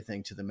did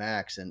everything to the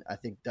max. And I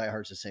think Die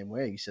Hard's the same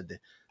way. You said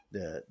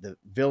the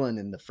villain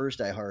in the first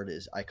Die Hard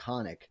is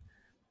iconic,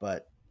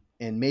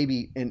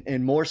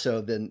 and more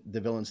so than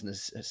the villains in the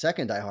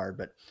second Die Hard,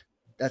 but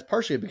that's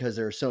partially because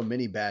there are so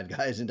many bad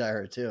guys in Die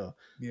Hard 2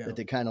 that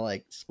they kind of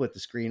split the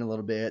screen a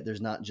little bit.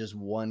 There's not just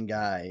one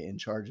guy in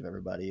charge of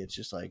everybody. It's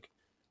just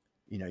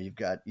you've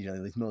got,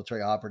 these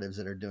military operatives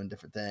that are doing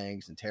different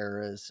things, and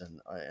terrorists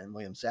and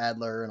William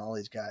Sadler and all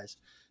these guys.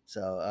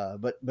 So,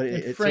 but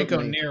it's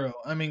Franco Nero.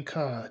 I mean,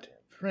 God,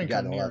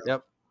 Franco Nero.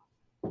 Yep.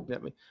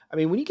 I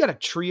mean, when you got a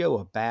trio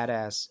of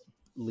badass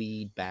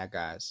lead bad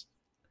guys.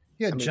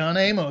 Yeah, John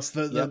Amos,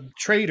 the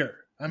traitor.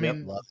 I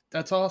mean,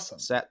 that's awesome.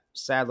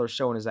 Sadler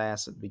showing his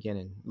ass at the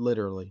beginning,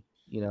 literally.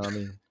 I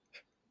mean,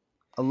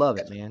 I love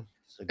it, man.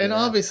 And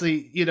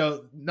obviously,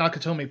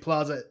 Nakatomi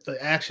Plaza,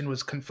 the action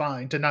was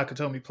confined to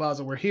Nakatomi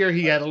Plaza, where here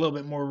he had a little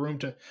bit more room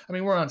to. I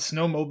mean, we're on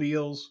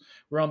snowmobiles,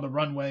 we're on the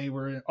runway,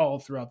 we're all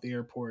throughout the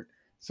airport.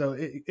 So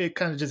it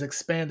kind of just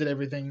expanded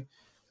everything.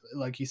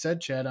 Like you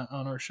said, Chad,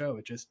 on our show,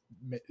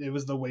 it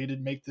was the way to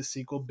make the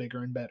sequel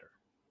bigger and better.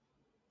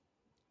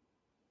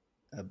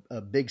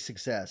 A big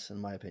success, in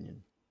my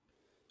opinion.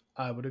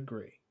 I would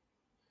agree.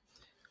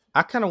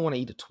 I kind of want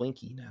to eat a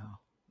Twinkie now.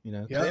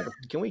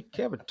 Can we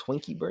have a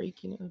Twinkie break?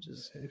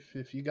 Just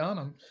if you got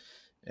them.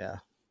 Yeah.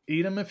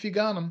 Eat them if you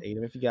got them. Eat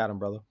them if you got them,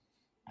 brother.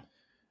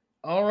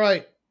 All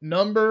right,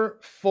 number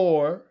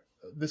 4.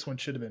 This one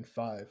should have been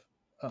 5.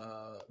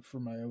 For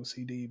my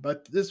OCD,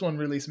 but this one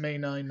released May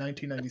 9,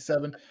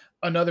 1997.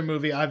 Another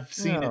movie I've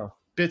seen it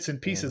bits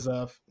and pieces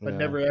of, but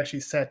never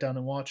actually sat down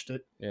and watched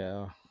it.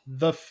 Yeah.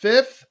 The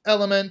Fifth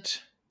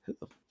Element.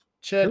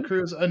 Chad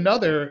Cruz,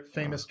 another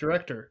famous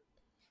director.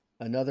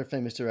 Another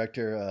famous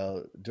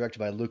director, directed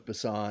by Luc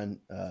Besson,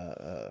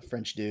 a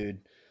French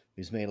dude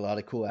who's made a lot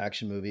of cool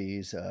action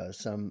movies.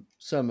 Some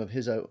of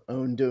his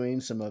own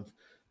doing,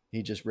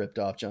 he just ripped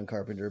off John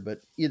Carpenter, but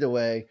either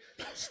way,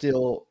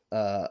 still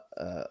a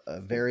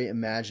very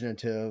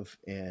imaginative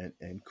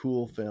and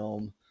cool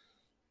film.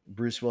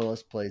 Bruce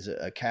Willis plays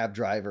a cab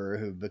driver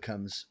who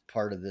becomes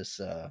part of this,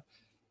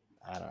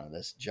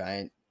 this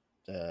giant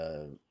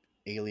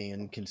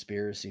alien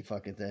conspiracy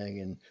fucking thing.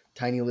 And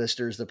Tiny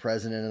Lister's the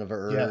president of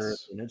Earth.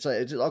 Yes. And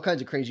it's all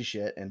kinds of crazy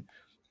shit. And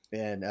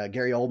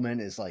Gary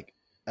Oldman is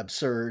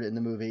absurd in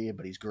the movie,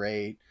 but he's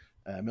great.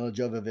 Mila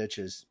Jovovich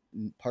is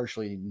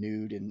partially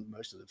nude in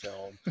most of the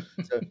film.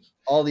 So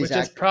all these, which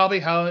is probably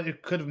how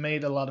it could have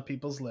made a lot of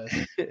people's list.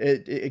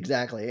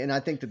 Exactly. And I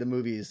think that the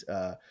movie is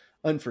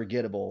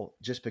unforgettable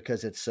just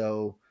because it's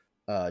so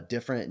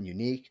different and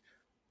unique.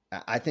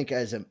 I think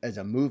as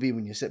a movie,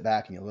 when you sit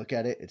back and you look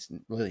at it, it's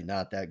really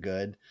not that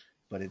good,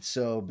 but it's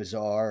so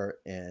bizarre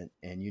and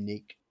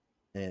unique,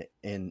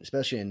 and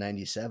especially in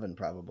 '97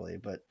 probably.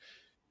 But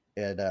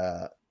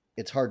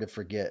it's hard to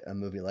forget a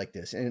movie like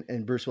this.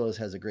 And Bruce Willis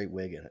has a great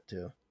wig in it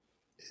too.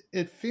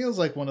 It feels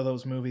like one of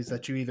those movies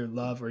that you either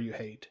love or you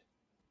hate.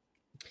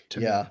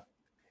 Yeah.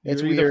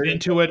 You're either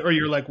into it or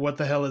you're like, what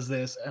the hell is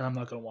this? And I'm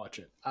not going to watch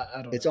it.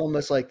 I don't It's know.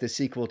 almost like the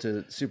sequel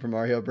to Super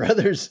Mario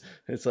Brothers.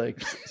 It's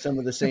like some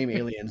of the same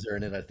aliens are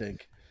in it, I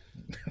think.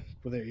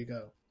 Well, there you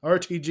go.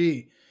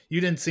 RTG, you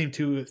didn't seem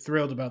too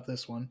thrilled about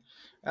this one.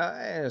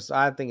 I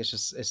think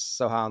it's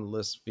so high on the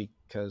list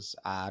because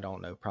I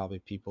don't know, probably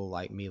people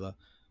like Mila.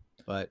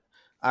 But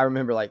I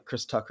remember like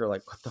Chris Tucker,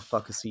 like what the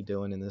fuck is he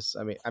doing in this?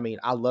 I mean,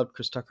 I loved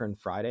Chris Tucker in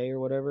Friday or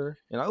whatever,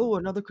 and oh,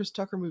 another Chris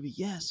Tucker movie,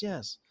 yes,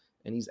 yes.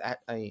 And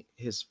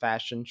his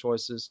fashion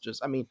choices,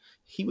 just, I mean,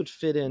 he would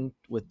fit in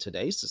with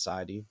today's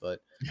society,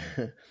 but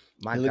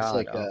my He looks God,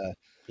 like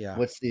yeah,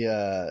 what's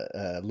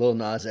the Lil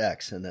Nas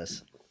X in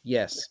this?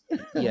 yes, Oh,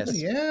 yes,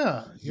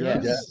 yeah. You're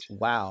yes, right.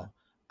 wow.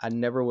 I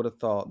never would have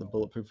thought the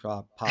Bulletproof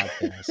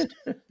podcast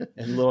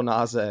and Lil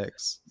Nas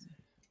X,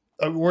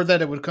 Or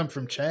that it would come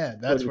from Chad.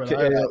 That's what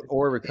I.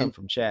 or it would come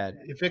from Chad.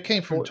 If it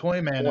came from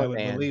Toy Man, I would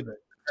believe it.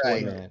 Toy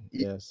Right. Man,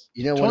 yes.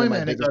 You know, Toy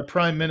Man is our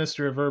prime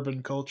minister of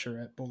urban culture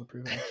at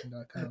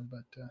bulletproofaction.com.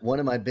 But one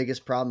of my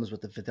biggest problems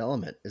with The Fifth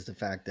Element is the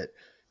fact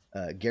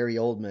that Gary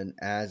Oldman,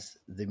 as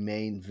the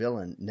main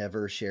villain,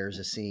 never shares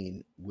a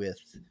scene with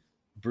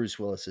Bruce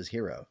Willis's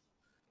hero.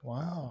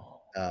 wow.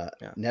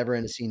 Never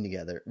in a scene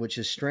together, which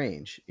is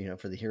strange, you know,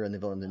 for the hero and the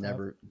villain to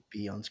never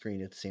be on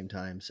screen at the same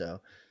time.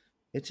 So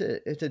it's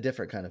a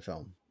different kind of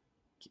film.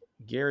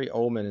 Gary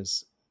Oldman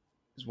is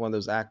one of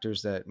those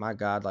actors that, my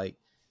God, like,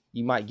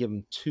 you might give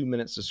him 2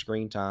 minutes of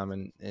screen time,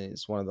 and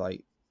it's one of the,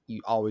 like,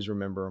 you always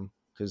remember him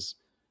because,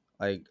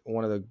 like,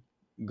 one of the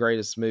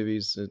greatest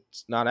movies.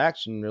 It's not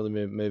action really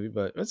movie,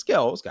 but it's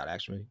got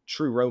action movie.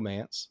 True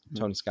Romance,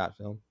 Tony Scott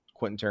film,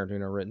 Quentin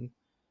Tarantino written.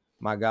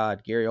 My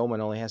God, Gary Oldman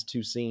only has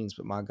 2 scenes,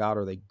 but my God,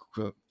 are they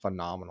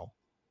phenomenal.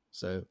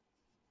 So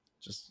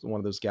just one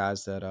of those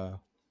guys that,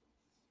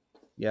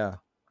 yeah.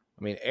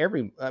 I mean,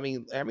 every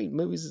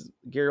movie's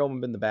Gary Oldman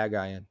been the bad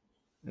guy in,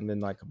 and been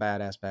like a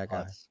badass bad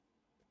guy.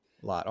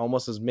 A lot,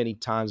 almost as many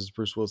times as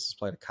Bruce Willis has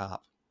played a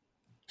cop,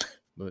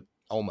 but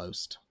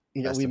almost.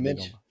 You know,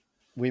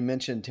 we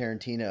mentioned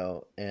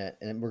Tarantino,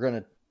 and we're going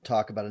to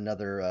talk about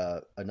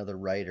another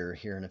writer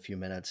here in a few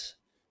minutes,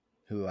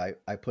 who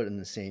I put in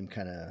the same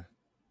kind of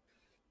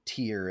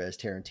tier as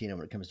Tarantino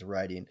when it comes to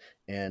writing,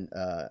 and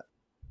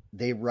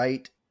they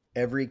write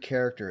every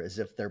character as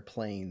if they're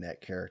playing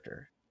that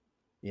character.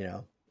 You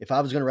know, if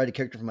I was going to write a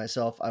character for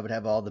myself, I would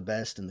have all the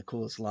best and the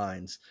coolest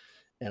lines.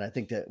 And I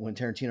think that when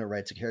Tarantino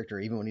writes a character,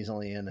 even when he's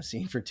only in a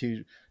scene for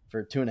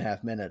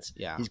 2.5 minutes,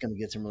 he's going to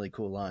get some really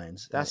cool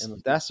lines.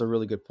 That's a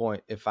really good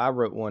point. If I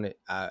wrote one,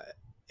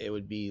 it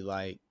would be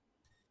like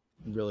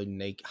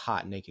really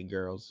hot naked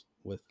girls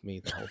with me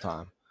the whole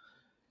time,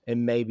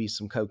 and maybe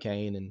some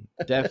cocaine, and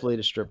definitely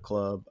the strip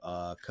club,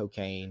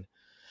 cocaine,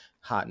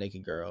 hot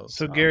naked girls.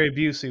 So Gary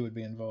Busey would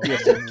be involved.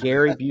 Yes,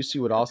 Gary Busey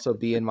would also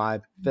be in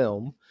my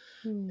film,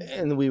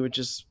 and we would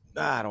just,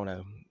 I don't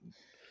know.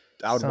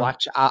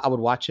 I would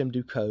watch him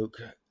do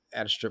coke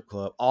at a strip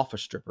club, off a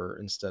stripper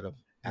instead of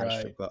at a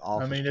strip club.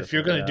 I mean, if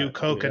you're going to do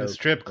coke at a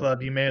strip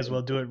club, you may as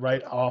well do it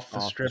right off the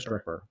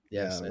stripper.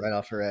 Yes, right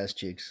off her ass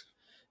cheeks.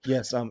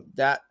 Yes,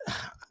 that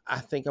I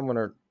think I'm going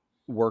to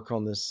work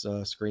on this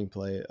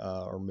screenplay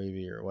or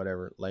movie or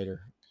whatever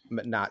later,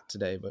 but not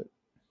today, but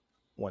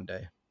one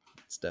day.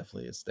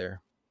 It's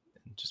there.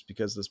 And just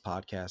because of this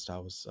podcast, I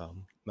was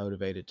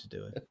motivated to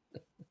do it.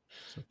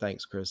 So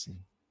thanks, Chris and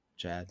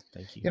Chad.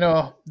 Thank you. You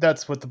know,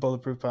 that's what the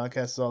Bulletproof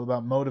podcast is all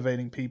about,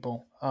 motivating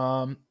people.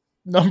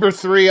 Number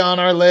 3 on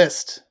our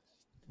list.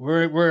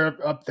 We're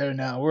up there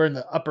now. We're in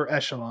the upper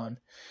echelon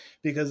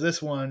because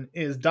this one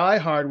is Die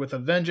Hard with a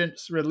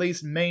Vengeance,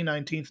 released May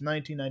 19th,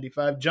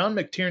 1995. John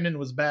McTiernan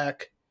was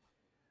back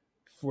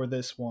for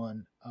this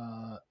one.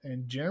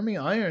 And Jeremy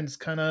Irons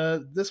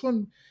this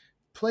one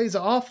plays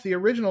off the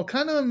original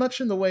kind of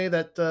much in the way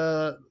that,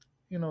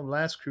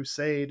 Last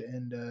Crusade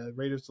and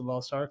Raiders of the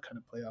Lost Ark kind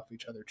of play off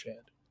each other, Chad.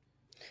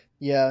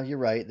 Yeah, you're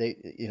right.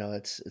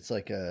 It's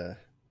like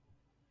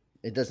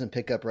it doesn't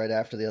pick up right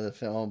after the other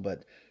film,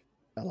 but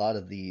a lot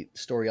of the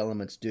story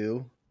elements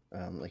do.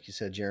 Like you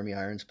said, Jeremy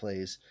Irons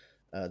plays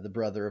the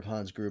brother of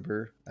Hans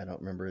Gruber. I don't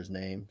remember his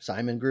name.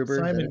 Simon Gruber.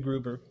 Simon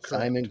Gruber.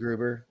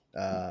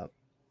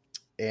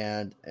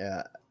 And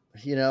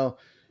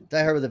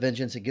Die Hard with a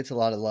Vengeance, it gets a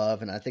lot of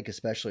love, and I think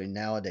especially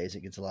nowadays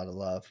it gets a lot of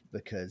love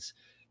because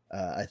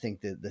I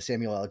think that the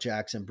Samuel L.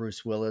 Jackson,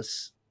 Bruce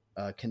Willis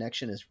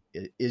connection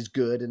is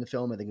good in the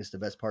film. I think it's the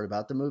best part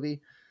about the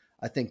movie.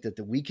 I think that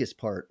the weakest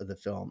part of the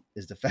film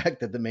is the fact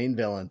that the main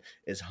villain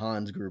is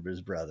Hans Gruber's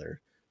brother.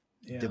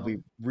 Yeah. Did we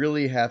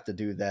really have to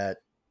do that?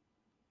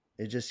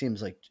 It just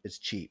seems like it's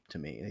cheap to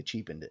me. They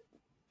cheapened it.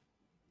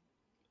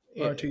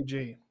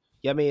 RTG.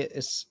 Yeah, I mean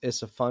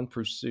it's a fun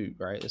pursuit,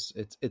 right?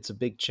 It's a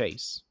big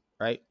chase,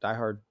 right? Die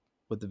Hard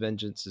with the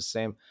Vengeance is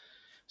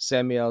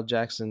Samuel L.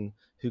 Jackson,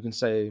 who can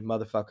say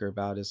motherfucker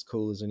about as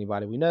cool as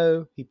anybody we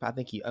know. I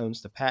think he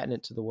owns the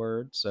patent to the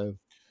word. So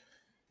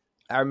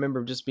I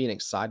remember just being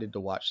excited to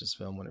watch this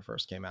film when it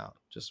first came out,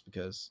 just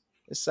because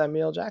it's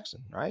Samuel L.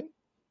 Jackson, right?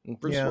 And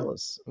Bruce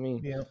Willis. I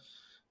mean,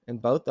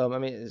 and both of them. I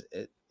mean,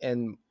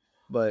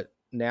 but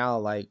now,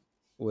 like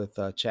with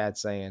Chad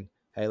saying,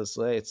 "Hey, let's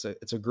say it's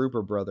a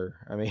Gruber brother."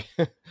 I mean,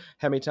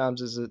 how many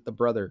times is it the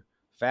brother?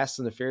 Fast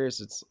and the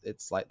Furious.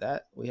 It's like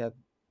that. We have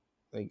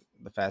like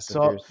the Fast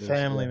and Furious.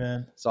 Family,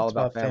 man. It's all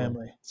about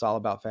family. It's all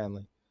about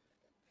family.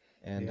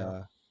 And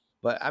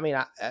but I mean,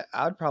 I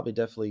would probably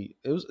definitely.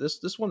 It was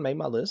this one made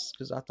my list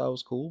because I thought it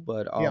was cool.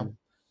 But I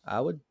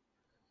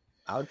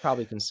I would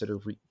probably consider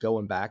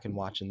going back and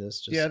watching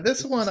this.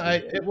 This one,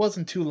 it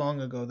wasn't too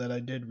long ago that I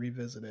did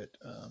revisit it.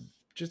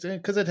 Just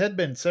because it had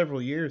been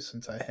several years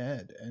since I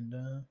had,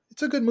 and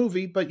it's a good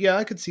movie. But yeah,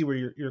 I could see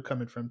where you're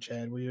coming from,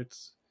 Chad. Where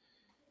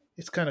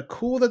it's kind of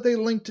cool that they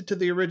linked it to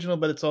the original,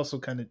 but it's also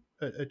kind of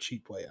a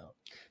cheap way out.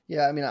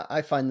 Yeah, I mean,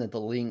 I find that the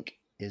link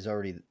is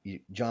already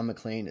John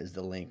McClane is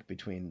the link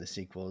between the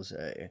sequels.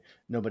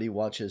 Nobody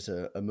watches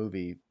a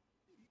movie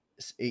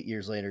 8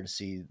 years later to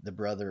see the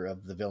brother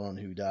of the villain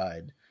who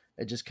died.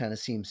 It just kind of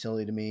seems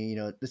silly to me.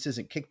 This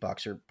isn't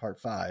Kickboxer Part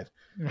 5,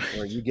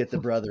 where you get the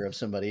brother of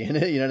somebody in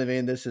it. You know what I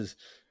mean? This is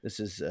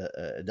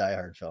a Die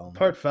Hard film.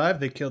 Part 5,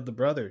 they killed the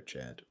brother,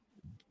 Chad.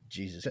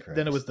 Jesus Christ.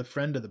 Then it was the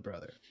friend of the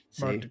brother,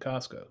 Mark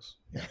Dacascos.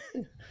 Yeah.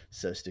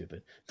 So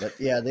stupid. But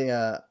yeah,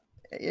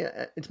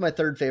 it's my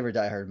third favorite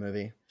Die Hard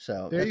movie.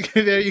 So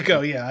there you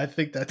go. Yeah, I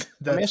think that's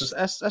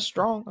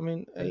strong. I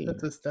mean, hey.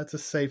 that's a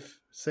safe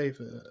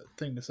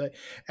thing to say.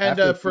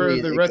 And for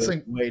the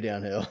wrestling, way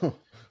downhill.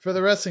 For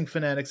the wrestling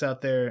fanatics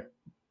out there,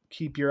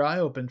 keep your eye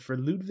open for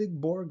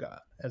Ludwig Borga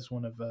as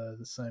one of the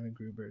Simon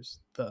Gruber's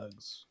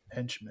thugs,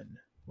 henchmen,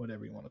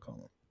 whatever you want to call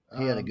him.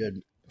 He had a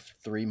good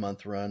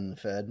 3-month run in the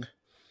Fed.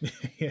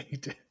 Yeah, he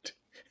did.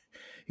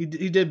 He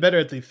did better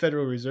at the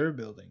Federal Reserve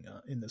Building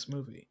in this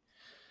movie.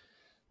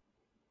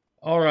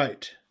 All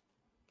right.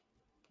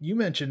 You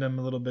mentioned him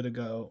a little bit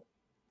ago,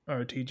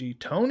 RTG.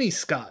 Tony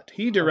Scott.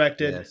 He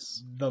directed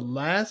The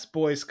Last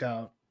Boy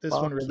Scout. This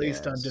one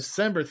released on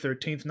December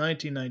 13th,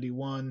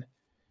 1991.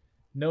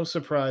 No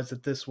surprise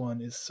that this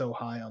one is so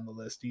high on the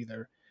list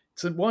either.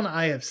 It's one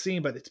I have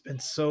seen, but it's been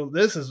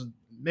this is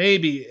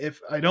maybe,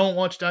 if I don't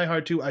watch Die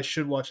Hard 2, I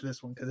should watch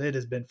this one because it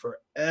has been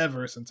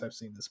forever since I've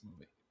seen this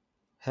movie.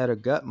 Head or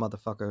gut,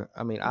 motherfucker.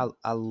 I mean,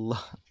 I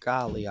love,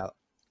 golly,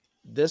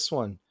 this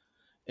one.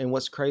 And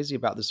what's crazy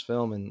about this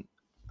film, and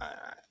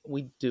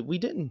we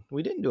didn't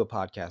do a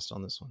podcast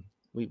on this one.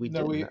 We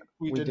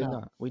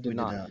did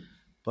not.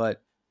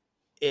 But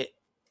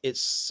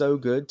it's so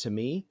good to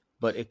me.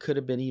 But it could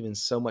have been even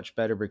so much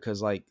better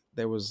because like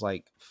there was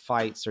like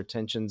fights or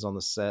tensions on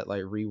the set,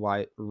 like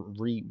rewrites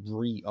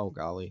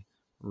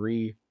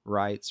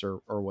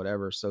or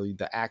whatever. So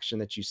the action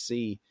that you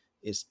see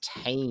is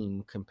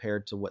tame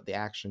compared to what the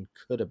action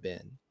could have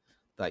been.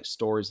 Like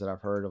stories that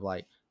I've heard of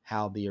like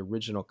how the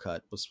original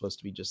cut was supposed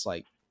to be just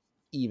like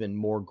even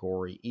more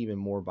gory, even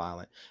more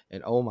violent.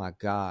 And oh my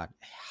God,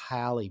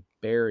 Halle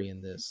Berry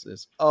in this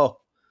is,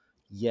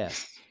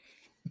 yes.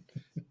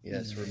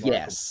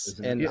 Yes.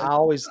 And I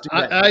always do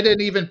that. I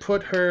didn't even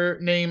put her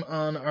name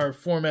on our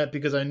format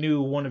because I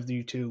knew one of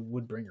you two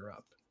would bring her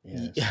up.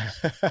 Yes.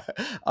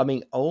 I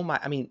mean,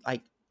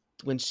 like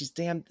when she's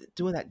doing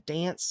that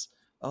dance.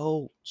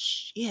 Oh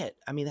shit.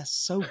 I mean, that's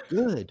so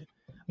good.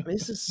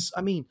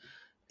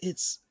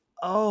 It's,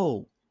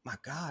 oh my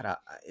God.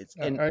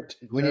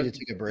 We need to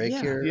take a break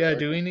here. Yeah.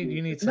 Do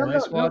you need some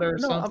ice water or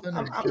something?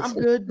 I'm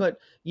good, but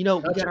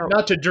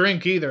not to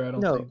drink either. I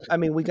don't think. I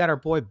mean, we got our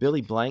boy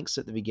Billy Blanks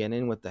at the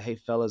beginning with the "Hey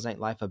fellas, ain't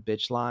life a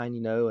bitch" line,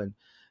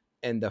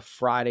 and the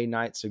Friday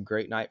night's a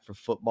great night for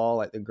football,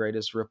 like the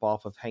greatest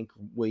ripoff of Hank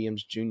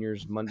Williams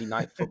Jr.'s Monday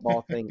Night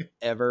Football thing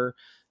ever,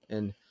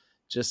 and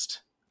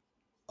just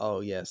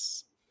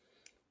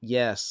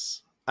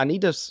yes. I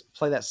need to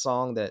play that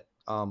song that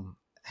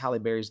Halle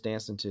Berry's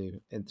dancing to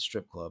at the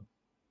strip club.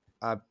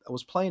 I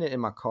was playing it in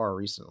my car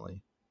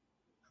recently.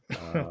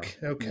 Okay.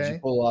 Did you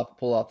pull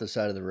off the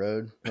side of the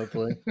road?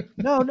 Hopefully.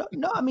 No.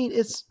 I mean,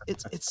 it's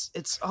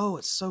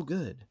so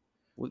good.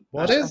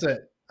 What is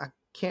it? I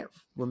can't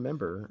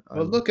remember.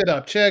 Well, look it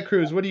up. Chad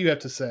Cruz, what do you have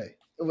to say?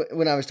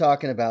 When I was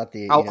talking about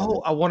the,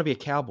 I want to be a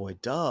cowboy.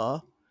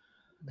 Duh.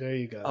 There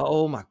you go.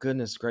 Oh my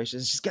goodness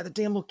gracious! She's got the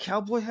damn little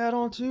cowboy hat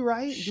on too,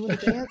 right? Doing the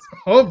dance.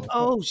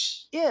 Oh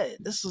shit!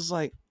 This is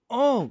like,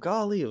 oh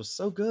golly, it was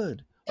so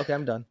good. Okay,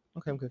 I'm done.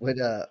 Okay, I'm good. When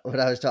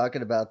I was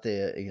talking about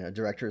the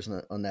directors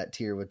on that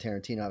tier with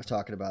Tarantino, I was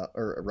talking about,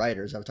 or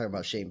writers, I was talking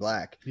about Shane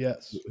Black,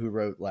 yes, who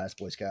wrote Last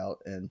Boy Scout,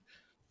 and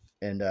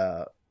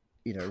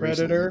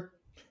Predator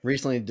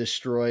recently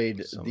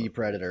destroyed The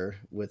Predator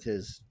with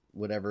his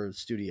whatever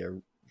studio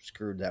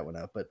screwed that one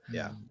up, but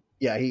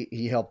yeah,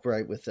 he helped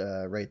write with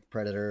write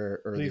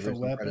Predator or Lethal the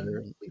original Weapon. Predator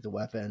and Lethal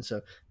Weapon, so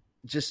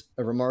just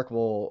a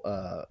remarkable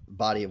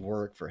body of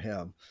work for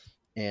him.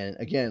 And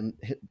again,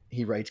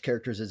 he writes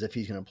characters as if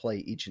he's going to play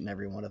each and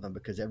every one of them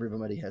because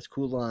everybody has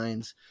cool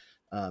lines.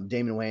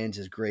 Damon Wayans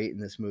is great in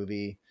this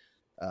movie.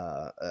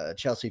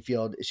 Chelsea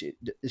Field,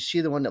 is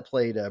she the one that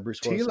played Bruce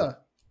Willis? Tila.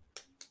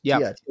 Yeah,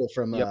 Tila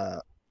from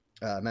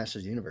Masters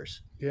of the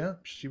Universe. Yeah,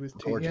 she was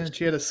gorgeous. Yeah,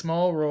 she had a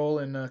small role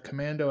in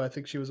Commando. I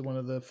think she was one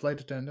of the flight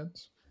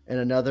attendants. And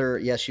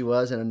another, she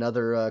was in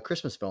another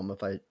Christmas film,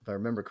 if I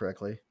remember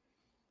correctly.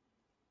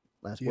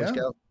 Last Boy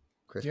Scout,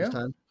 Christmas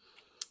time.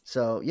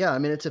 So I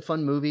mean, it's a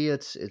fun movie.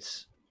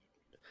 It's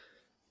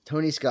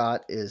Tony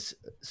Scott is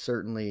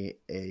certainly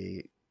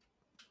a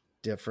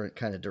different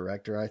kind of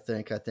director. I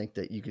think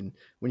that you can,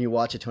 when you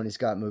watch a Tony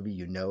Scott movie,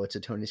 it's a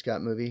Tony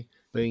Scott movie.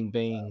 Bing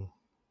bing,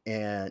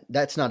 and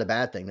that's not a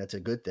bad thing. That's a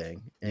good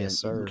thing. And yes,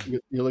 sir.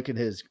 You look at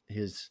his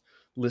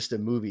list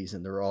of movies,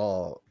 and they're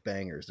all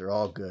bangers. They're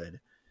all good,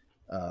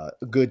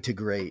 good to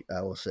great,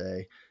 I will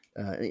say.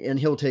 And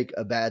he'll take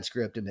a bad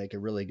script and make a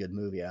really good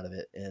movie out of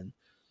it. And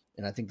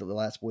I think that the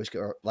Last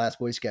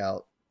Boy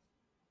Scout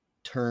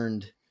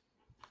turned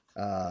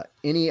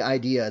any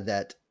idea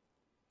that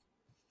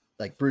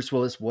like Bruce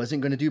Willis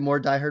wasn't going to do more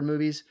Die Hard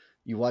movies.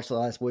 You watch The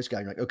Last Boy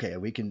Scout, you're like, okay,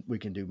 we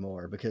can do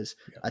more, because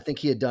I think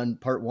he had done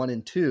part 1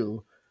 and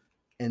 2,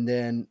 and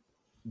then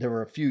there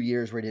were a few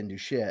years where he didn't do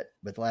shit.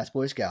 But The Last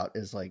Boy Scout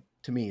is like,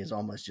 to me, is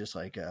almost just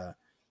like a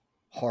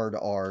hard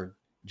R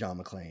John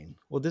McClane.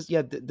 Well, this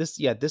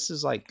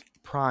is like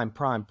prime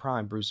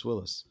Bruce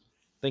Willis.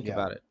 Think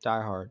about it.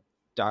 Die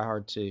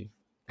Hard 2,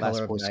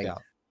 Last Boy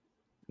Scout.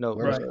 No,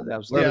 right. That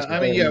was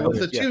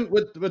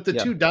with the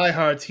two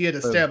diehards, he had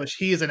established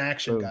he is an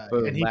action guy,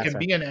 and he can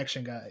be an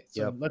action guy.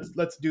 So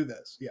let's do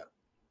this. Yeah.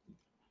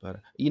 But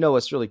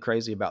what's really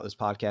crazy about this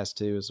podcast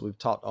too is we've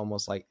talked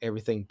almost like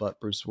everything but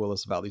Bruce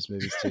Willis about these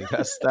movies too.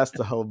 That's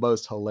the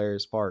most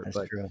hilarious part.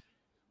 That's true.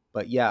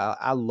 But yeah,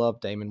 I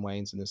love Damon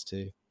Wayans in this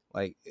too.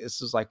 Like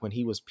this is like when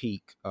he was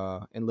peak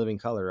in Living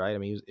Color, right? I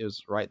mean, it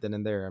was right then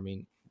and there. I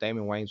mean,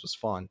 Damon Wayans was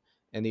fun.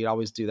 And he'd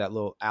always do that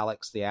little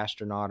Alex the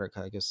astronaut, or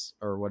I guess,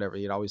 or whatever.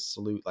 He'd always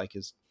salute like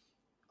his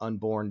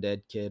unborn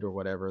dead kid or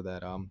whatever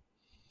that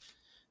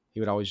he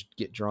would always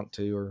get drunk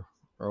to,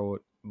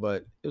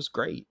 but it was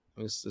great.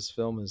 This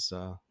film is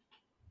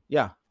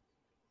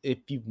if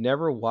you've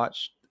never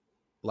watched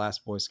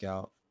Last Boy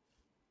Scout,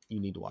 you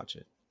need to watch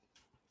it.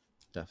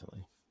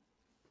 Definitely.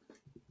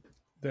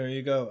 There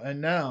you go. And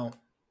now,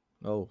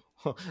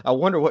 I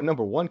wonder what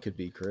number 1 could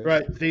be, Chris.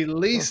 Right. The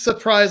least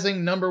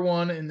surprising number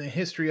 1 in the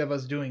history of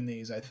us doing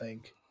these, I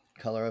think.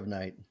 Color of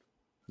Night.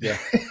 Yeah.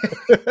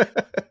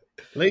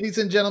 Ladies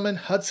and gentlemen,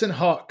 Hudson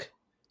Hawk.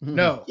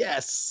 No.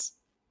 Yes.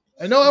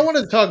 I know I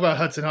wanted to talk about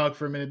Hudson Hawk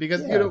for a minute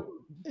because,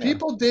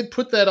 people did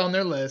put that on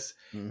their list.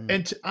 Mm-hmm.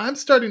 And I'm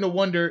starting to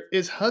wonder,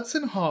 is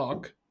Hudson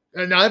Hawk,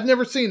 and I've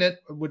never seen it,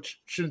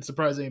 which shouldn't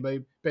surprise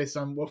anybody based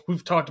on what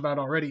we've talked about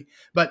already,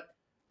 but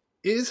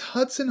is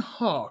Hudson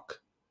Hawk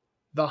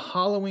the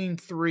Halloween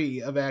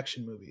 3 of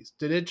action movies?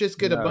 Did it just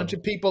get a bunch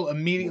of people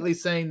immediately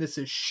saying this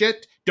is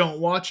shit, don't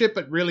watch it,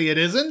 but really it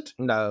isn't?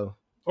 No.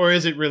 Or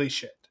is it really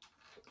shit?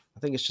 I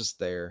think it's just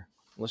there.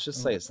 Let's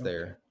just say it's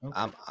there.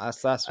 Okay.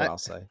 That's what I'll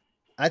say.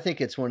 I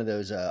think it's one of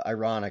those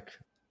ironic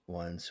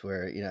ones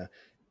where,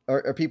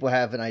 or people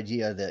have an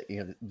idea that,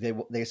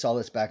 they saw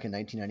this back in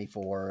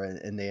 1994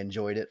 and they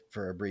enjoyed it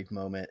for a brief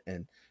moment,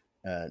 and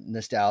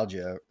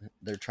nostalgia,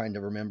 they're trying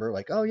to remember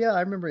like, oh yeah,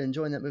 I remember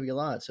enjoying that movie a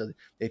lot, so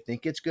they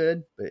think it's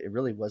good, but it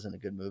really wasn't a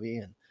good movie.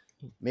 And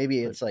maybe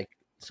it's like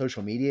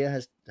social media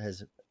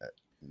has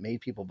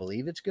made people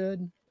believe it's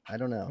good. I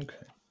don't know. Okay.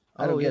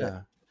 I don't get it.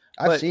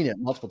 I've seen it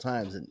multiple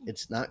times and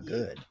it's not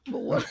good.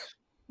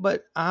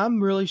 But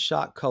I'm really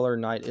shocked Color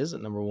Night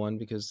isn't number 1,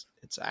 because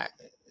it's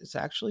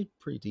actually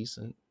pretty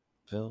decent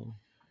film.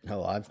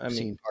 No, I've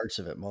seen parts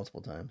of it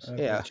multiple times.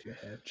 Yeah.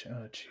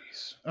 Oh,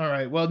 jeez. All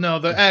right. Well, no,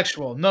 the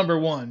actual number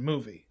 1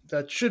 movie.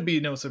 That should be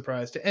no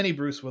surprise to any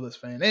Bruce Willis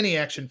fan, any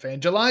action fan.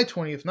 July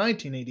 20th,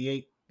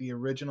 1988, the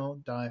original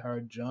Die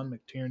Hard, John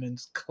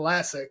McTiernan's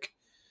classic.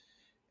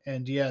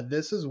 And yeah,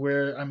 this is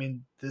where,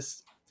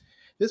 this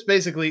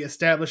basically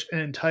established an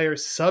entire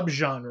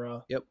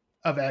subgenre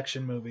of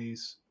action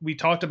movies. We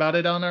talked about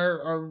it on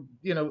our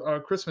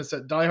Christmas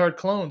at Die Hard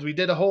Clones. We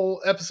did a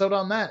whole episode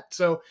on that.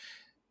 So,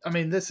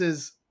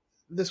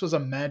 this was a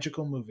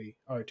magical movie,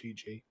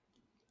 RTG.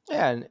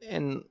 Yeah,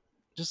 and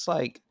just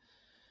like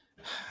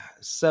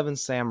Seven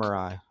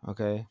Samurai,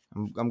 okay?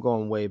 I'm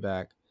going way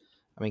back.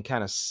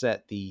 Kind of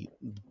set the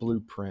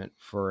blueprint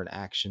for an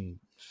action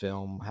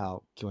film,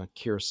 how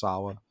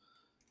Kurosawa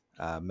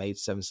made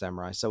Seven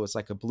Samurai. So it's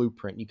like a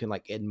blueprint. You can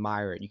like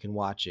admire it. You can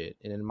watch it.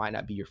 And it might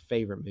not be your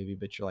favorite movie,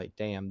 but you're like,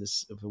 damn,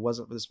 if it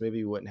wasn't for this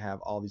movie, we wouldn't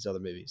have all these other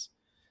movies.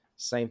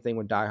 Same thing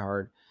with Die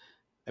Hard.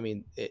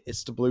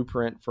 It's the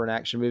blueprint for an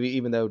action movie,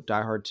 even though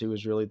Die Hard 2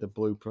 is really the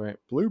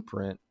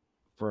blueprint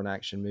for an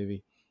action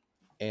movie.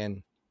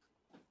 And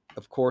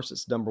of course,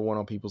 it's number 1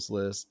 on people's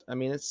list.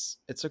 It's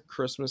a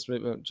Christmas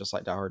movie, just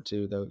like Die Hard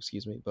 2, though,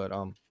 excuse me. But,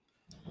 duh.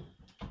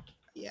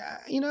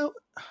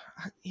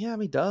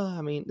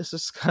 This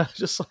is kind of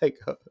just like,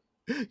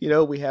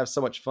 we have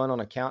so much fun on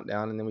a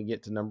countdown, and then we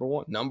get to number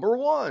 1. Number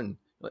 1!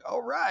 Like,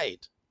 all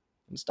right.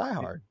 It's Die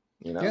Hard.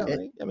 And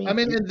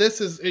this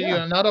is,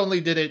 not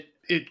only did it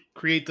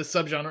create the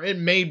subgenre, it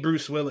made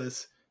Bruce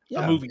Willis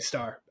a movie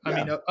star.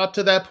 Up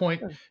to that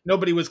point,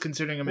 nobody was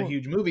considering him a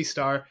huge movie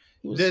star.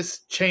 This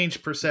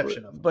changed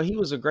perception of him. But he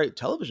was a great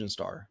television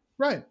star.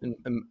 Right. And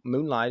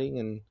moonlighting,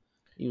 and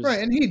he was right.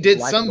 And he did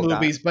some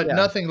movies, but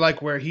nothing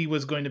like where he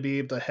was going to be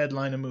able to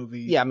headline a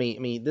movie. Yeah,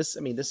 this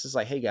is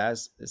like, hey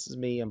guys, this is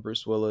me. I'm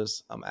Bruce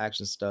Willis. I'm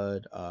action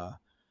stud.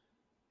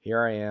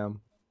 Here I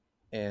am.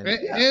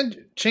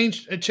 And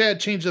Chad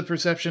changed the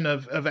perception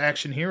of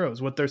action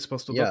heroes, what they're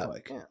supposed to look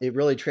like. It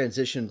really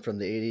transitioned from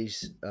the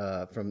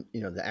 80s, from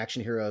the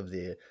action hero of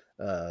the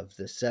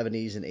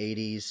 70s and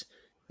 80s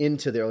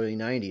into the early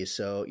 90s.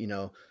 So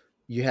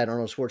you had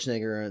Arnold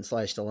Schwarzenegger and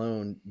Sly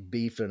Stallone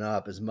beefing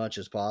up as much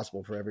as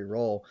possible for every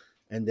role.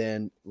 And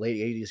then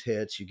late 80s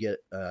hits, you get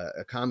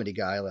a comedy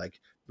guy like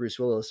Bruce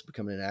Willis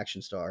becoming an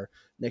action star.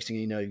 Next thing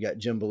you know, you've got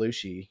Jim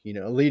Belushi,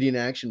 leading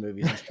action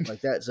movies and stuff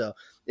like that. So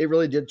it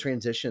really did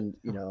transition,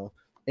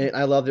 and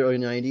I love the early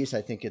 90s.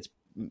 I think it's,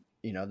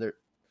 there,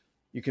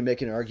 you can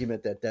make an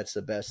argument that that's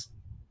the best,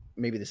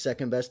 maybe the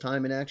second best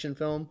time in action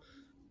film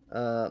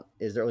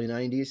is the early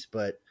 90s,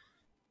 but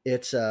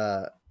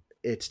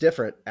it's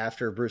different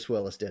after Bruce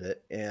Willis did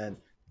it. And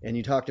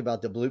you talked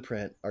about the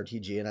blueprint,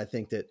 RTG, and I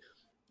think that,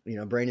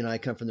 Brandon and I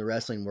come from the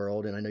wrestling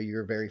world, and I know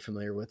you're very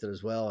familiar with it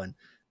as well. And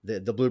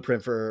the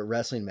blueprint for a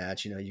wrestling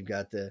match, you've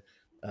got the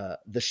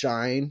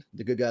shine,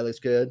 the good guy looks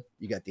good.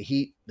 You got the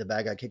heat, the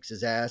bad guy kicks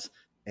his ass,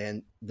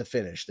 and the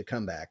finish, the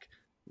comeback,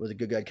 where the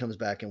good guy comes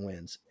back and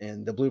wins.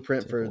 And the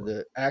blueprint for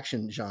the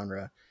action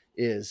genre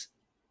is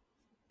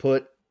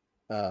put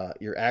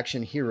your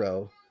action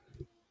hero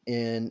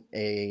in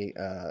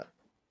a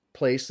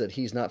place that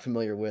he's not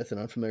familiar with, an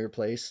unfamiliar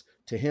place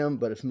to him,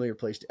 but a familiar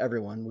place to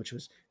everyone, which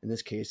was in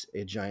this case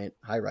a giant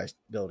high-rise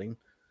building,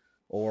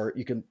 or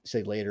you can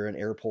say later an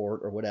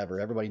airport or whatever.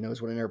 Everybody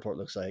knows what an airport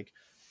looks like.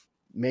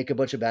 Make a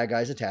bunch of bad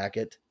guys attack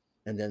it,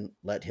 and then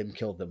let him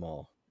kill them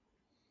all.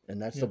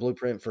 And that's the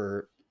blueprint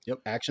for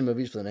action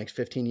movies for the next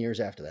 15 years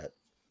after that.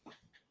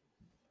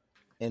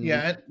 And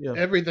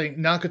everything.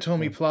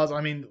 Nakatomi Plaza.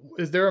 I mean,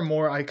 is there a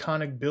more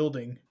iconic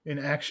building in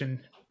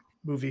action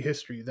movie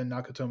history than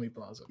Nakatomi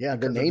Plaza? Yeah,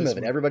 the name of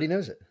it. Everybody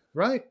knows it.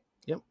 Right.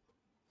 Yep.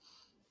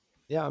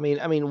 Yeah, I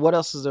mean, what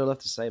else is there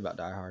left to say about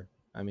Die Hard?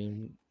 I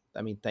mean,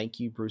 thank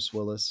you, Bruce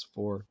Willis,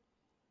 for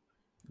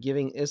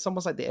giving. It's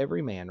almost like the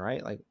everyman,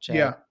 right? Like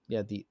Chad,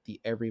 the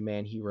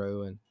everyman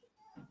hero,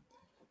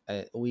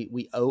 and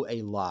we owe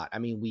a lot. I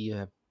mean, we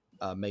have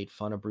made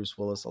fun of Bruce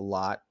Willis a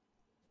lot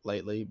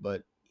lately,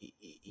 but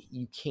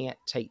you can't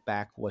take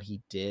back what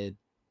he did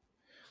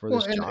for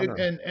this genre.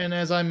 And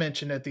as I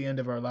mentioned at the end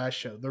of our last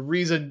show, the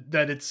reason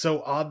that it's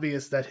so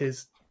obvious that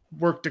his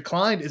work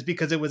declined is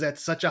because it was at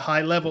such a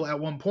high level at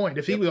one point.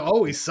 If he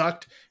always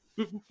sucked,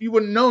 you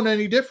wouldn't known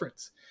any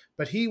difference.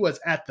 But he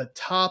was at the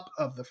top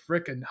of the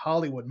frickin'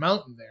 Hollywood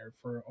mountain there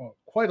for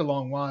quite a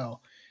long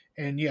while.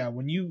 And yeah,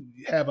 when you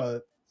have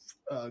a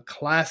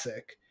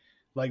classic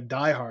like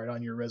Die Hard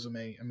on your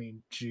resume, I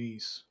mean,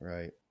 geez.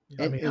 Right.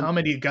 How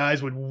many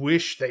guys would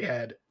wish they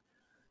had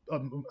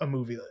a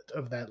movie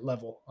of that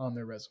level on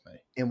their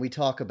resume? And we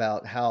talk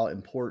about how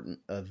important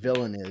a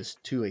villain is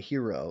to a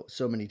hero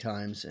so many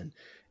times.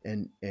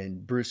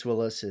 And Bruce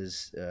Willis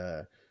is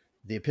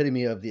the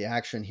epitome of the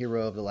action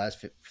hero of the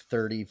last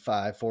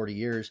 35, 40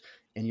 years.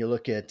 And you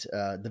look at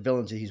the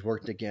villains that he's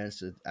worked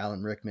against,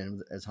 Alan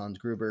Rickman as Hans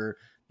Gruber.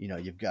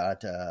 You've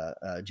got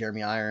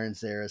Jeremy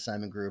Irons there as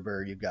Simon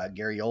Gruber. You've got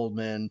Gary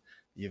Oldman.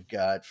 You've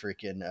got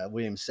freaking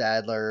William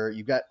Sadler.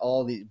 You've got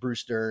all the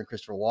Bruce Dern,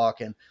 Christopher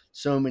Walken.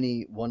 So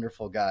many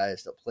wonderful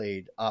guys that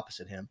played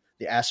opposite him.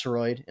 The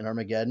asteroid in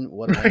Armageddon.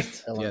 What a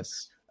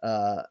yes.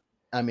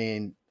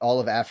 All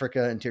of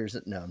Africa and Tears.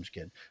 No, I'm just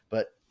kidding.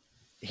 But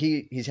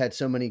he's had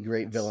so many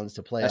great villains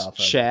to play off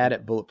of. Chad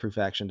at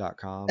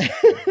bulletproofaction.com.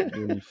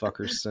 You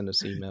fuckers send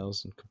us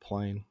emails and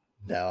complain.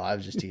 No, I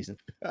was just teasing.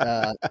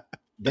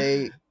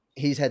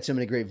 He's had so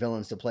many great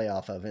villains to play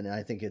off of, and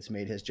I think it's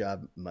made his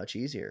job much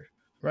easier.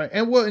 Right.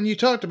 And you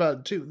talked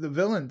about too, the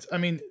villains. I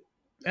mean,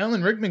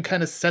 Alan Rickman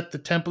kind of set the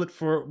template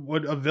for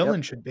what a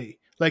villain should be.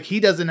 Like he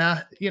doesn't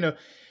have,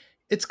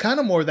 it's kind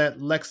of more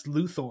that Lex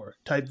Luthor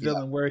type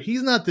villain where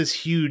he's not this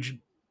huge,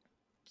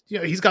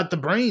 he's got the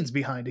brains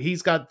behind it.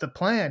 He's got the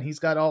plan. He's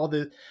got all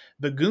the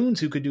goons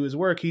who could do his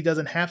work. He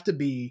doesn't have to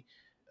be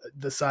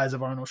the size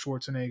of Arnold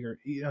Schwarzenegger.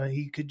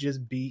 He could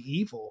just be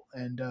evil.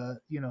 And,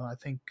 I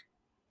think,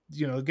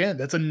 again,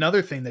 that's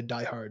another thing that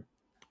Die Hard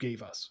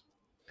gave us.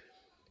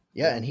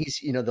 Yeah, and he's,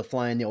 the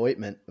fly in the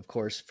ointment, of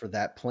course, for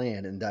that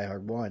plan in Die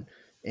Hard 1.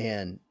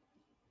 And,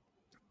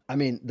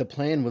 the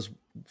plan was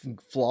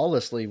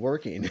flawlessly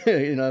working.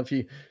 If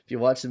you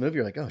watch the movie,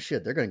 you're like, oh,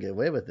 shit, they're going to get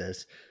away with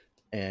this.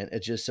 And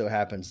it just so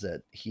happens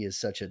that he is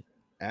such an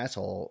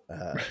asshole,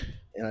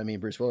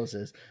 and Bruce Willis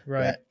is,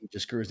 right? That he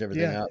just screws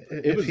everything up.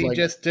 If he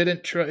just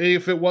didn't try,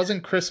 if it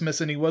wasn't Christmas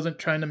and he wasn't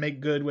trying to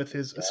make good with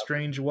his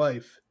estranged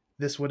wife,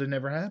 this would have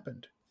never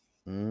happened.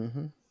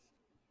 Mm-hmm.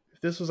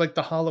 This was like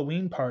the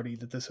Halloween party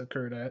that this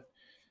occurred at.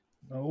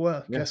 Oh,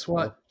 well, guess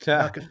what?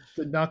 The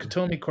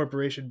Nakatomi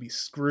Corporation be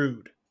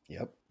screwed.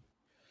 Yep.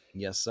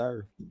 Yes,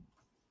 sir.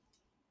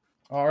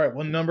 All right.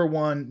 Well, number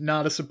one,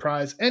 not a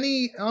surprise.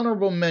 Any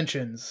honorable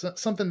mentions?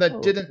 Something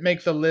that didn't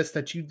make the list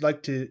that you'd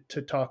like to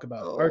talk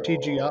about?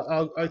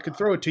 RTG, I could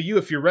throw it to you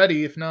if you're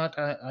ready. If not,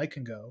 I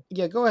can go.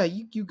 Yeah, go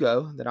ahead. You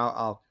go. Then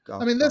I'll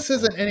go. This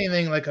isn't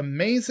anything like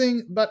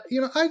amazing, but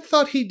I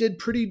thought he did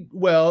pretty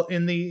well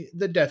in the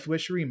Death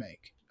Wish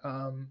remake.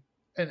 And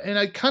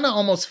I kind of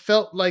almost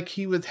felt like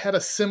he had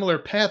a similar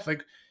path.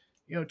 Like,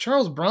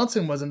 Charles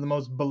Bronson wasn't the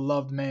most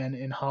beloved man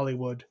in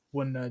Hollywood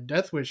when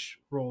Death Wish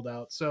rolled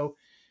out. So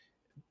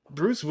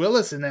Bruce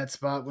Willis in that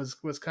spot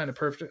was kind of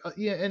perfect.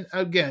 And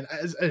again,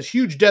 as a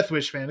huge Death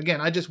Wish fan, again,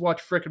 I just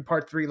watched frickin'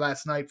 part 3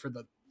 last night for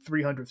the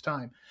 300th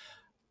time.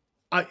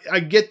 I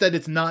get that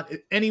it's not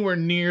anywhere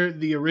near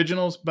the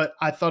originals, but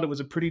I thought it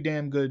was a pretty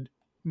damn good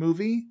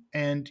movie.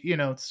 And, you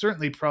know,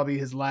 certainly probably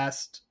his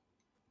last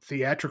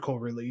theatrical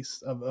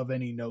release of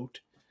any note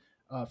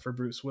for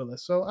Bruce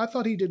Willis. So I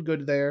thought he did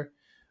good there.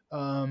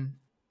 So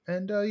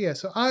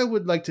I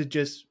would like to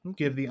just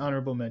give the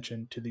honorable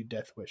mention to the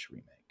Death Wish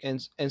remake.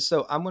 And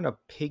so I'm gonna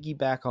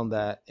piggyback on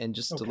that, and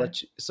just to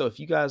let you. So if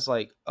you guys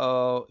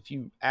if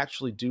you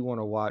actually do want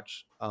to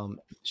watch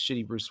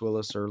shitty Bruce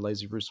Willis or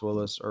lazy Bruce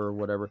Willis or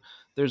whatever,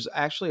 there's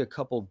actually a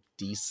couple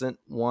decent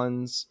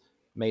ones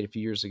made a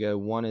few years ago.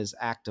 One is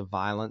Act of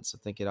Violence. I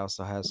think it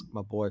also has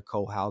my boy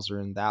Cole Hauser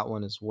in that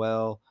one as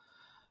well.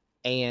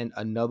 And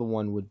another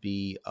one would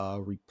be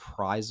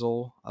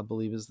Reprisal, I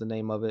believe is the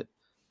name of it.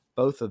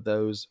 Both of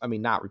those, I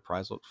mean, not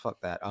Reprisal,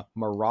 fuck that.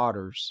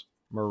 Marauders.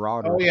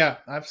 Oh yeah,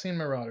 I've seen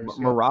Marauders.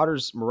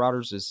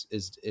 Marauders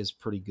is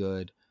pretty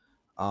good.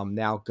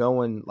 Now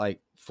going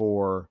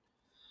for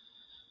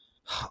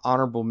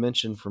honorable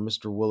mention for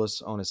Mr.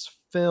 Willis on his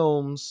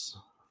films.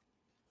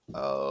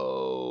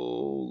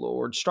 Oh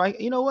Lord, Strike.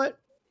 You know what?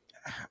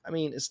 I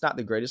mean, it's not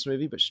the greatest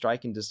movie, but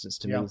Striking Distance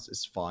to me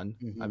is fun.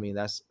 Mm-hmm. I mean,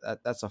 that's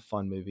a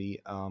fun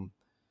movie.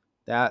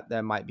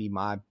 That might be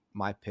my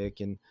pick,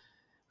 and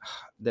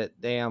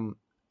that damn.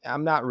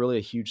 I'm not really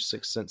a huge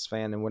Sixth Sense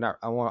fan, and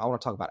I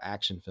want to talk about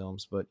action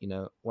films, but you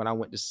know, when I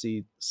went to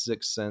see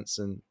Sixth Sense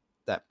and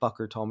that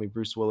fucker told me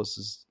Bruce Willis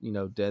is, you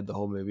know, dead the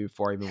whole movie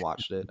before I even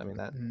watched it. I mean,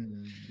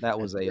 that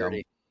was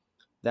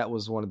that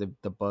was one of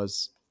the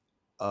buzz.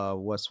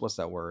 What's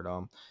that word?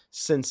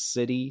 Sin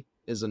City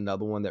is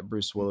another one that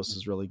Bruce Willis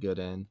is really good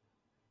in.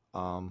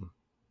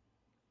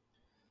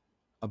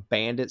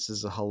 Bandits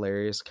is a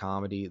hilarious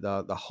comedy.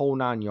 The whole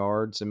 9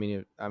 yards. I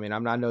mean, I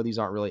know these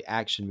aren't really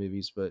action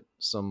movies, but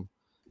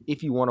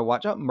if you want to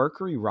watch out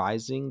Mercury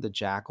Rising, The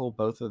Jackal,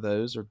 both of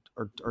those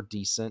are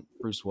decent.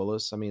 Bruce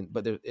Willis. I mean,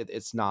 but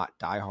it's not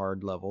Die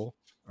Hard level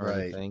or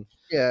anything.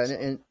 Yeah,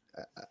 and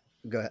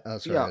go ahead. Oh,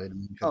 sorry, I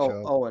didn't cut you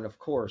off. And of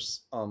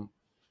course,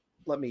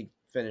 let me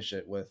finish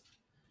it with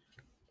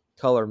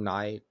Color of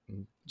Night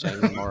and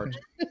Jamie March.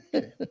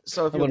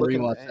 So if you're looking,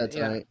 rewatch that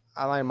tonight.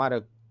 I might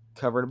have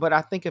covered, but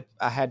I think if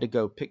I had to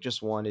go pick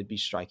just one, it'd be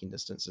Striking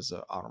Distance as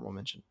an honorable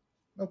mention.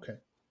 Okay,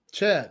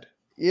 Chad.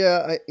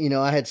 Yeah,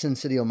 I had Sin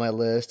City on my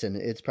list, and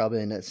it's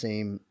probably in that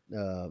same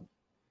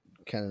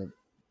kind of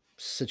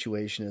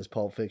situation as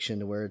Pulp Fiction,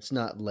 to where it's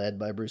not led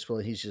by Bruce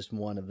Willis. He's just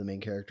one of the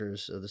main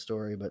characters of the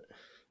story, but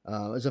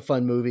it's a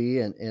fun movie,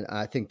 and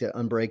I think that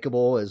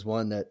Unbreakable is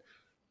one that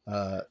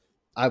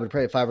I would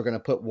probably, if I were going to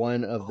put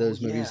one of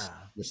those movies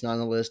that's not on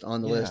the list,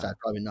 I'd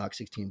probably knock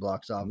 16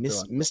 blocks off.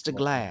 Mr.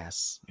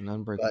 Glass and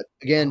Unbreakable. But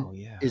again,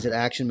 is it an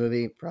action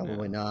movie?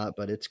 Probably not,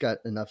 but it's got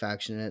enough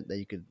action in it that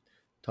you could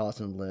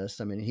toss on the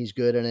list. I mean, he's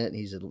good in it.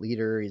 He's a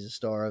leader. He's a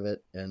star of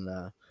it. And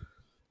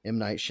M.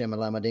 Night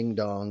Shyamalan Ding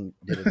Dong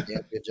did a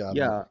damn good job.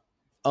 Yeah.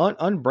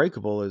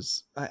 Unbreakable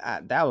is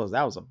that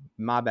was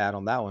my bad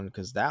on that one,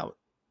 because that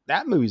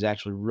movie's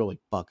actually really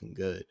fucking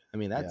good. I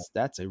mean,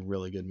 that's a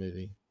really good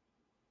movie.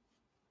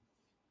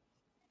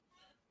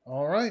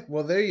 All right.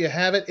 Well, there you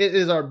have it. It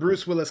is our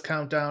Bruce Willis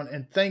countdown.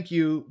 And thank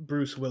you,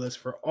 Bruce Willis,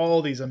 for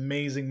all these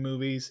amazing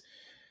movies.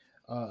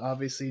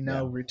 Obviously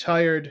now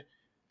retired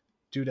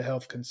due to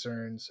health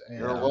concerns. And,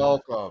 you're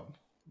welcome.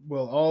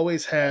 We'll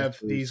always have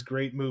these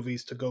great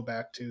movies to go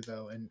back to,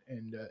 though, and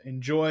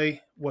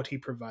enjoy what he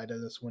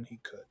provided us when he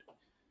could.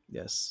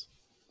 Yes.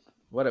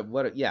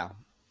 Yeah.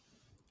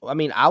 I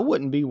mean, I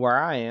wouldn't be where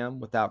I am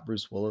without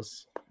Bruce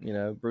Willis. You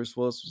know, Bruce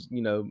Willis,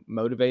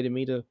 motivated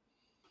me to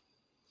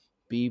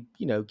be,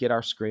 get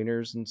our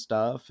screeners and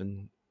stuff.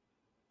 And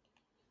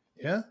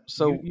yeah,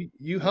 so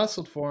you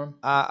hustled for him.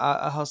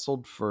 I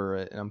hustled for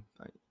it, and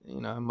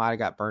I might have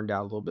got burned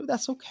out a little bit, but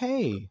that's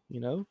okay.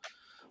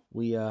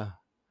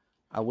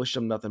 I wish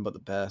him nothing but the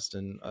best,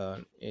 and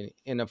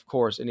of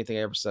course, anything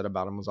I ever said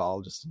about him was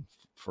all just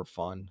for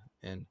fun.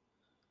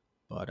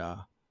 But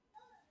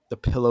the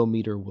pillow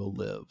meter will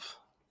live,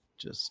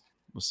 just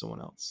with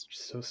someone else.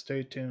 So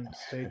stay tuned.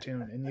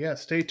 And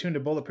stay tuned to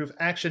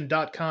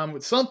bulletproofaction.com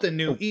with something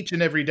new each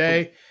and every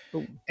day.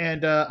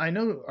 And I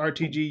know,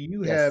 RTG,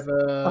 you have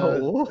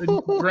a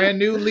brand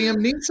new Liam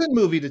Neeson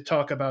movie to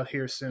talk about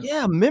here soon.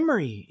 Yeah,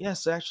 Memory.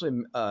 Yes,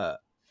 actually,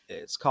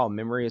 it's called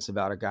Memory. It's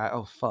about a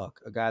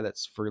guy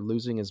that's for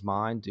losing his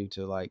mind due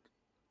to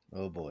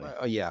oh boy.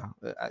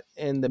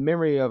 And the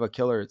memory of a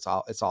killer, it's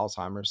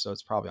Alzheimer's, so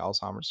it's probably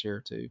Alzheimer's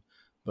here too,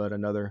 but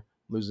another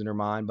losing her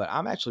mind. But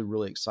I'm actually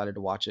really excited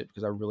to watch it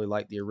because I really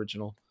like the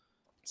original.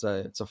 It's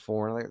a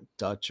foreign, like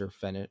Dutch or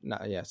Finnish.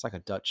 It's like a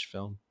Dutch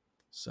film.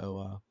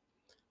 So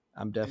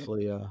I'm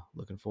definitely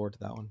looking forward to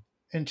that one.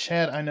 And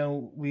Chad, I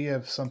know we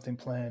have something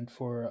planned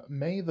for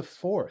May the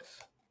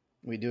 4th.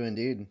 We do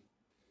indeed.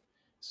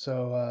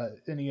 So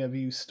any of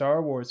you Star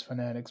Wars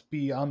fanatics,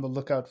 be on the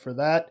lookout for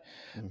that.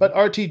 Mm-hmm. But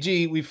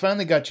RTG, we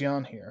finally got you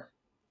on here.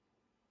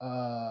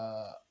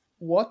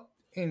 What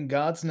in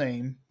God's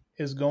name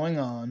is going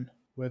on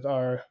with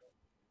our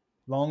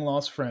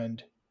long-lost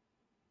friend,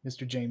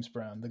 Mr. James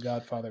Brown, the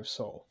Godfather of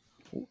Soul?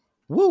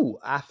 Woo!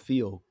 I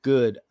feel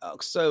good.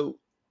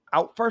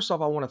 First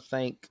off, I want to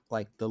thank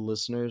like the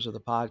listeners of the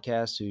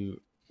podcast who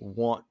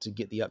want to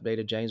get the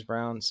updated James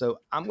Brown. So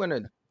I'm going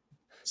to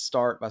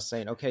start by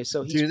saying, okay,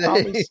 so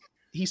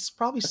he's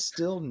probably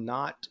still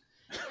not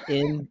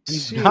in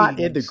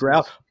the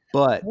ground,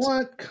 but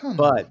what? Come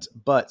on.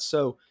 But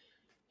so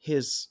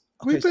his.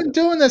 Okay, We've been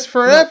doing this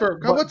forever.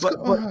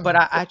 But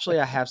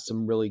I have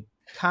some really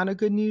kind of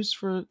good news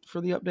for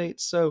the updates.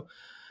 So.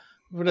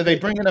 What, are they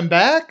bringing him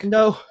back?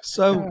 No.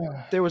 So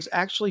there was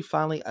actually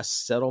finally a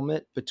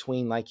settlement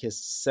between like his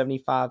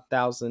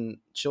 75,000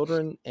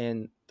 children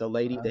and the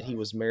lady that he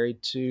was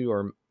married to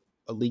or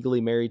legally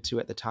married to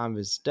at the time of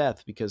his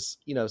death. Because,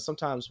 you know,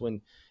 sometimes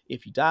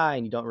if you die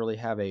and you don't really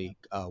have a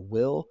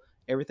will,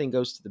 everything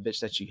goes to the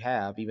bitch that you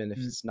have, even if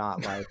it's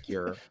not like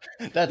your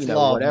that's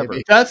law, whatever.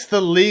 Maybe. That's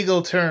the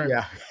legal term.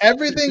 Yeah.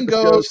 Everything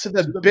goes to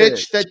the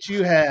bitch that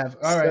you have.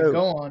 All right,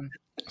 go on.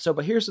 So,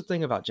 but here's the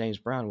thing about James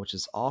Brown, which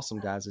is awesome,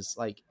 guys. It's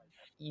like,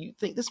 you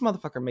think this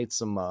motherfucker made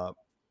some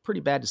pretty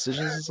bad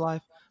decisions in his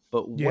life,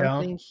 but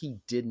one thing he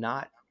did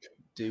not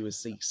do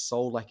is he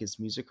sold like his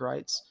music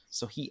rights.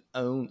 So he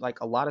owned,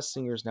 like a lot of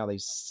singers now, they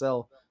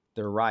sell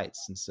their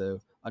rights. And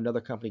so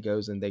another company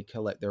goes and they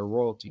collect their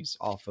royalties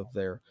off of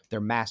their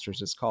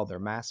masters. It's called their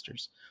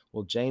masters.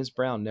 Well, James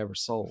Brown never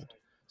sold.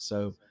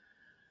 So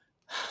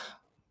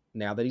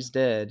now that he's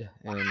dead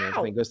and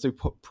everything goes through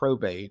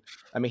probate.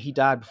 I mean, he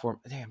died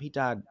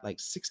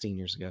like 16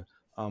 years ago.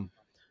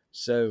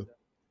 So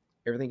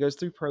everything goes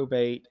through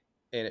probate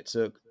and it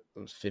took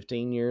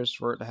 15 years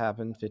for it to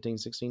happen, 15,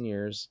 16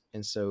 years.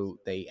 And so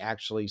they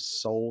actually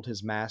sold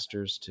his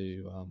masters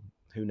to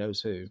who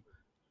knows who.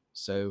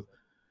 So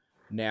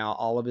now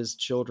all of his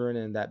children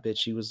and that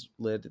bitch he was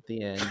lit at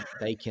the end,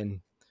 they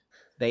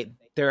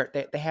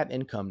have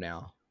income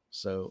now.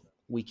 So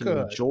we can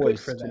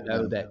rejoice to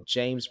know that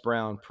James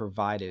Brown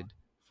provided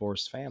for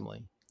his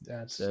family.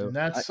 That's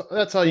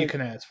all you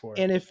can ask for.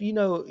 And if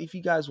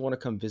you guys want to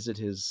come visit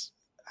his,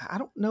 I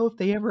don't know if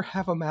they ever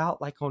have him out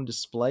like on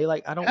display.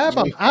 Like I don't have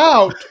him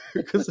out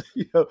because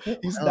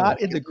he's not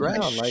in the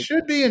ground. Like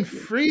should be in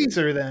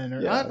freezer then.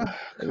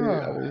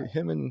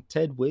 Him and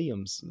Ted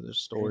Williams. There's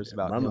stories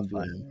about him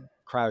being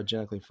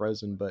cryogenically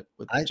frozen. But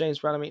with James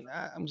Brown, I mean,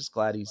 I'm just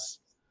glad he's,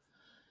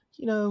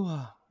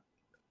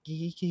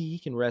 he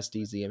can rest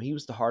easy. I mean, he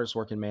was the hardest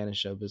working man in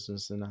show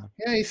business, and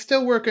he's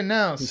still working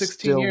now.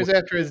 16 years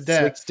after his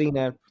death.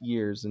 16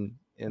 years, and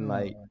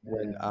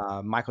when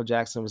Michael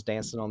Jackson was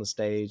dancing on the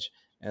stage.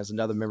 As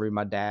another memory of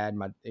my dad,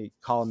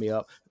 calling me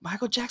up,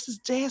 Michael Jackson's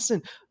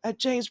dancing at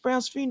James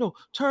Brown's funeral.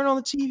 Turn on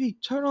the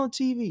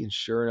TV. And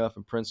sure enough,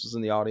 and Prince was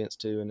in the audience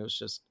too. And it was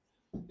just,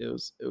 it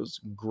was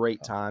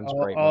great times.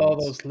 Great all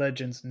moments. those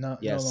legends no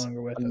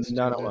longer with us.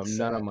 None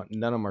of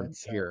them are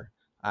here.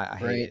 I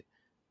hate it.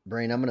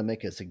 Brain, I'm going to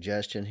make a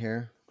suggestion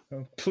here.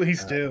 Oh,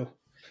 please do.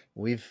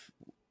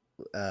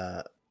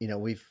 The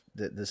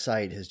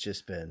site has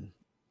just been,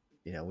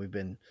 we've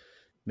been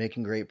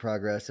making great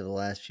progress over the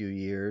last few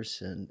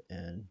years.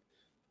 And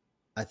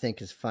I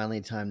think it's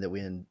finally time that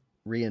we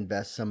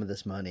reinvest some of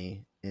this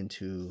money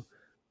into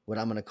what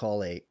I'm going to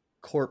call a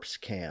corpse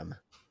cam.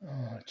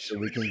 So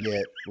we can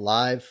get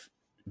live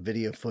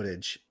video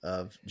footage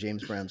of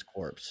James Brown's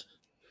corpse.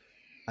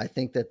 I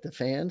think that the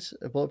fans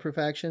of Bulletproof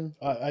Action.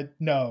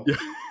 No.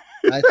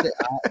 I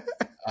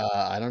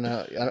don't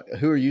know.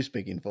 Who are you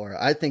speaking for?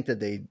 I think that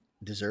they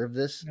deserve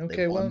this.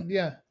 Okay, well,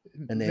 yeah.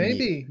 And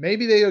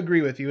maybe they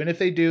agree with you. And if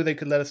they do, they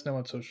could let us know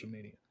on social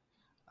media.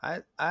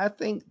 I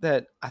think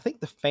the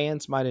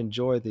fans might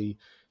enjoy the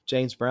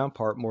James Brown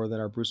part more than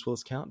our Bruce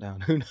Willis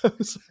countdown. Who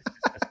knows?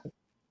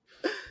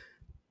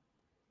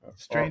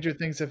 Stranger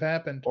things have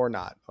happened. Or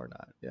not.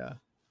 Yeah.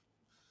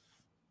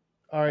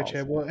 All right,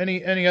 Chad. Well,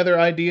 any other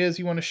ideas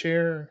you want to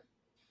share?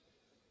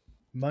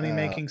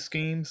 Money-making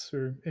schemes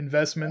or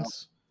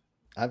investments?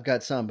 Well, I've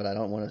got some, but I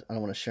don't want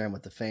to share them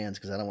with the fans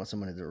because I don't want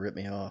somebody to rip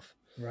me off.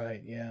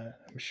 Right. Yeah.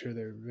 I'm sure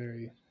they're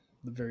very,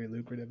 very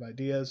lucrative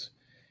ideas.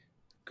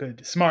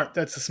 Good. Smart.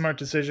 That's a smart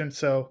decision.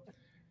 So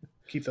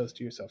keep those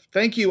to yourself.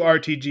 Thank you,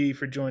 RTG,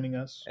 for joining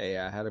us. Hey,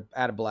 I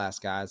had a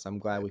blast, guys. I'm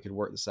glad we could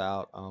work this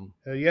out.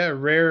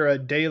 Rare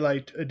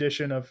daylight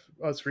edition of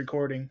us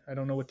recording. I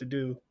don't know what to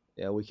do.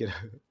 Yeah, we could.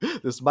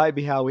 This might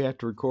be how we have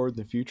to record in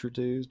the future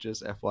too.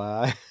 Just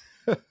FYI.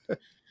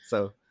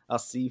 So I'll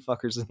see you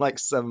fuckers in like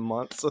 7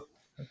 months.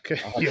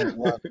 Okay.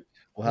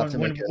 We'll have to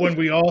when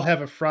we all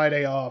have a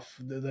Friday off.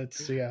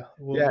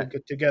 We'll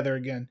get together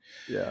again.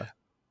 Yeah.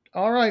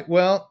 All right.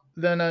 Well,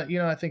 then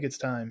I think it's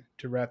time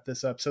to wrap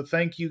this up. So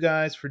thank you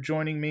guys for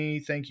joining me.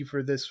 Thank you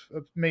for this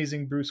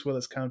amazing Bruce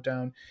Willis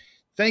countdown.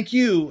 Thank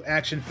you,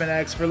 Action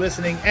Fanatics, for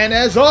listening. And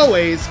as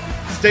always,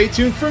 stay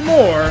tuned for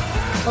more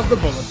of the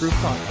Bulletproof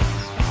Podcast.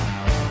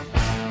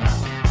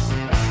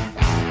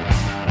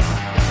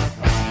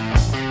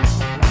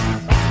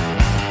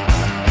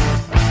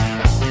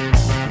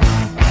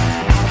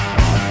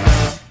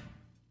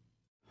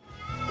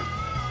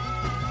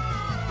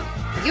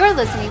 You're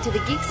listening to the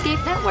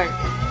Geekscape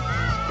Network.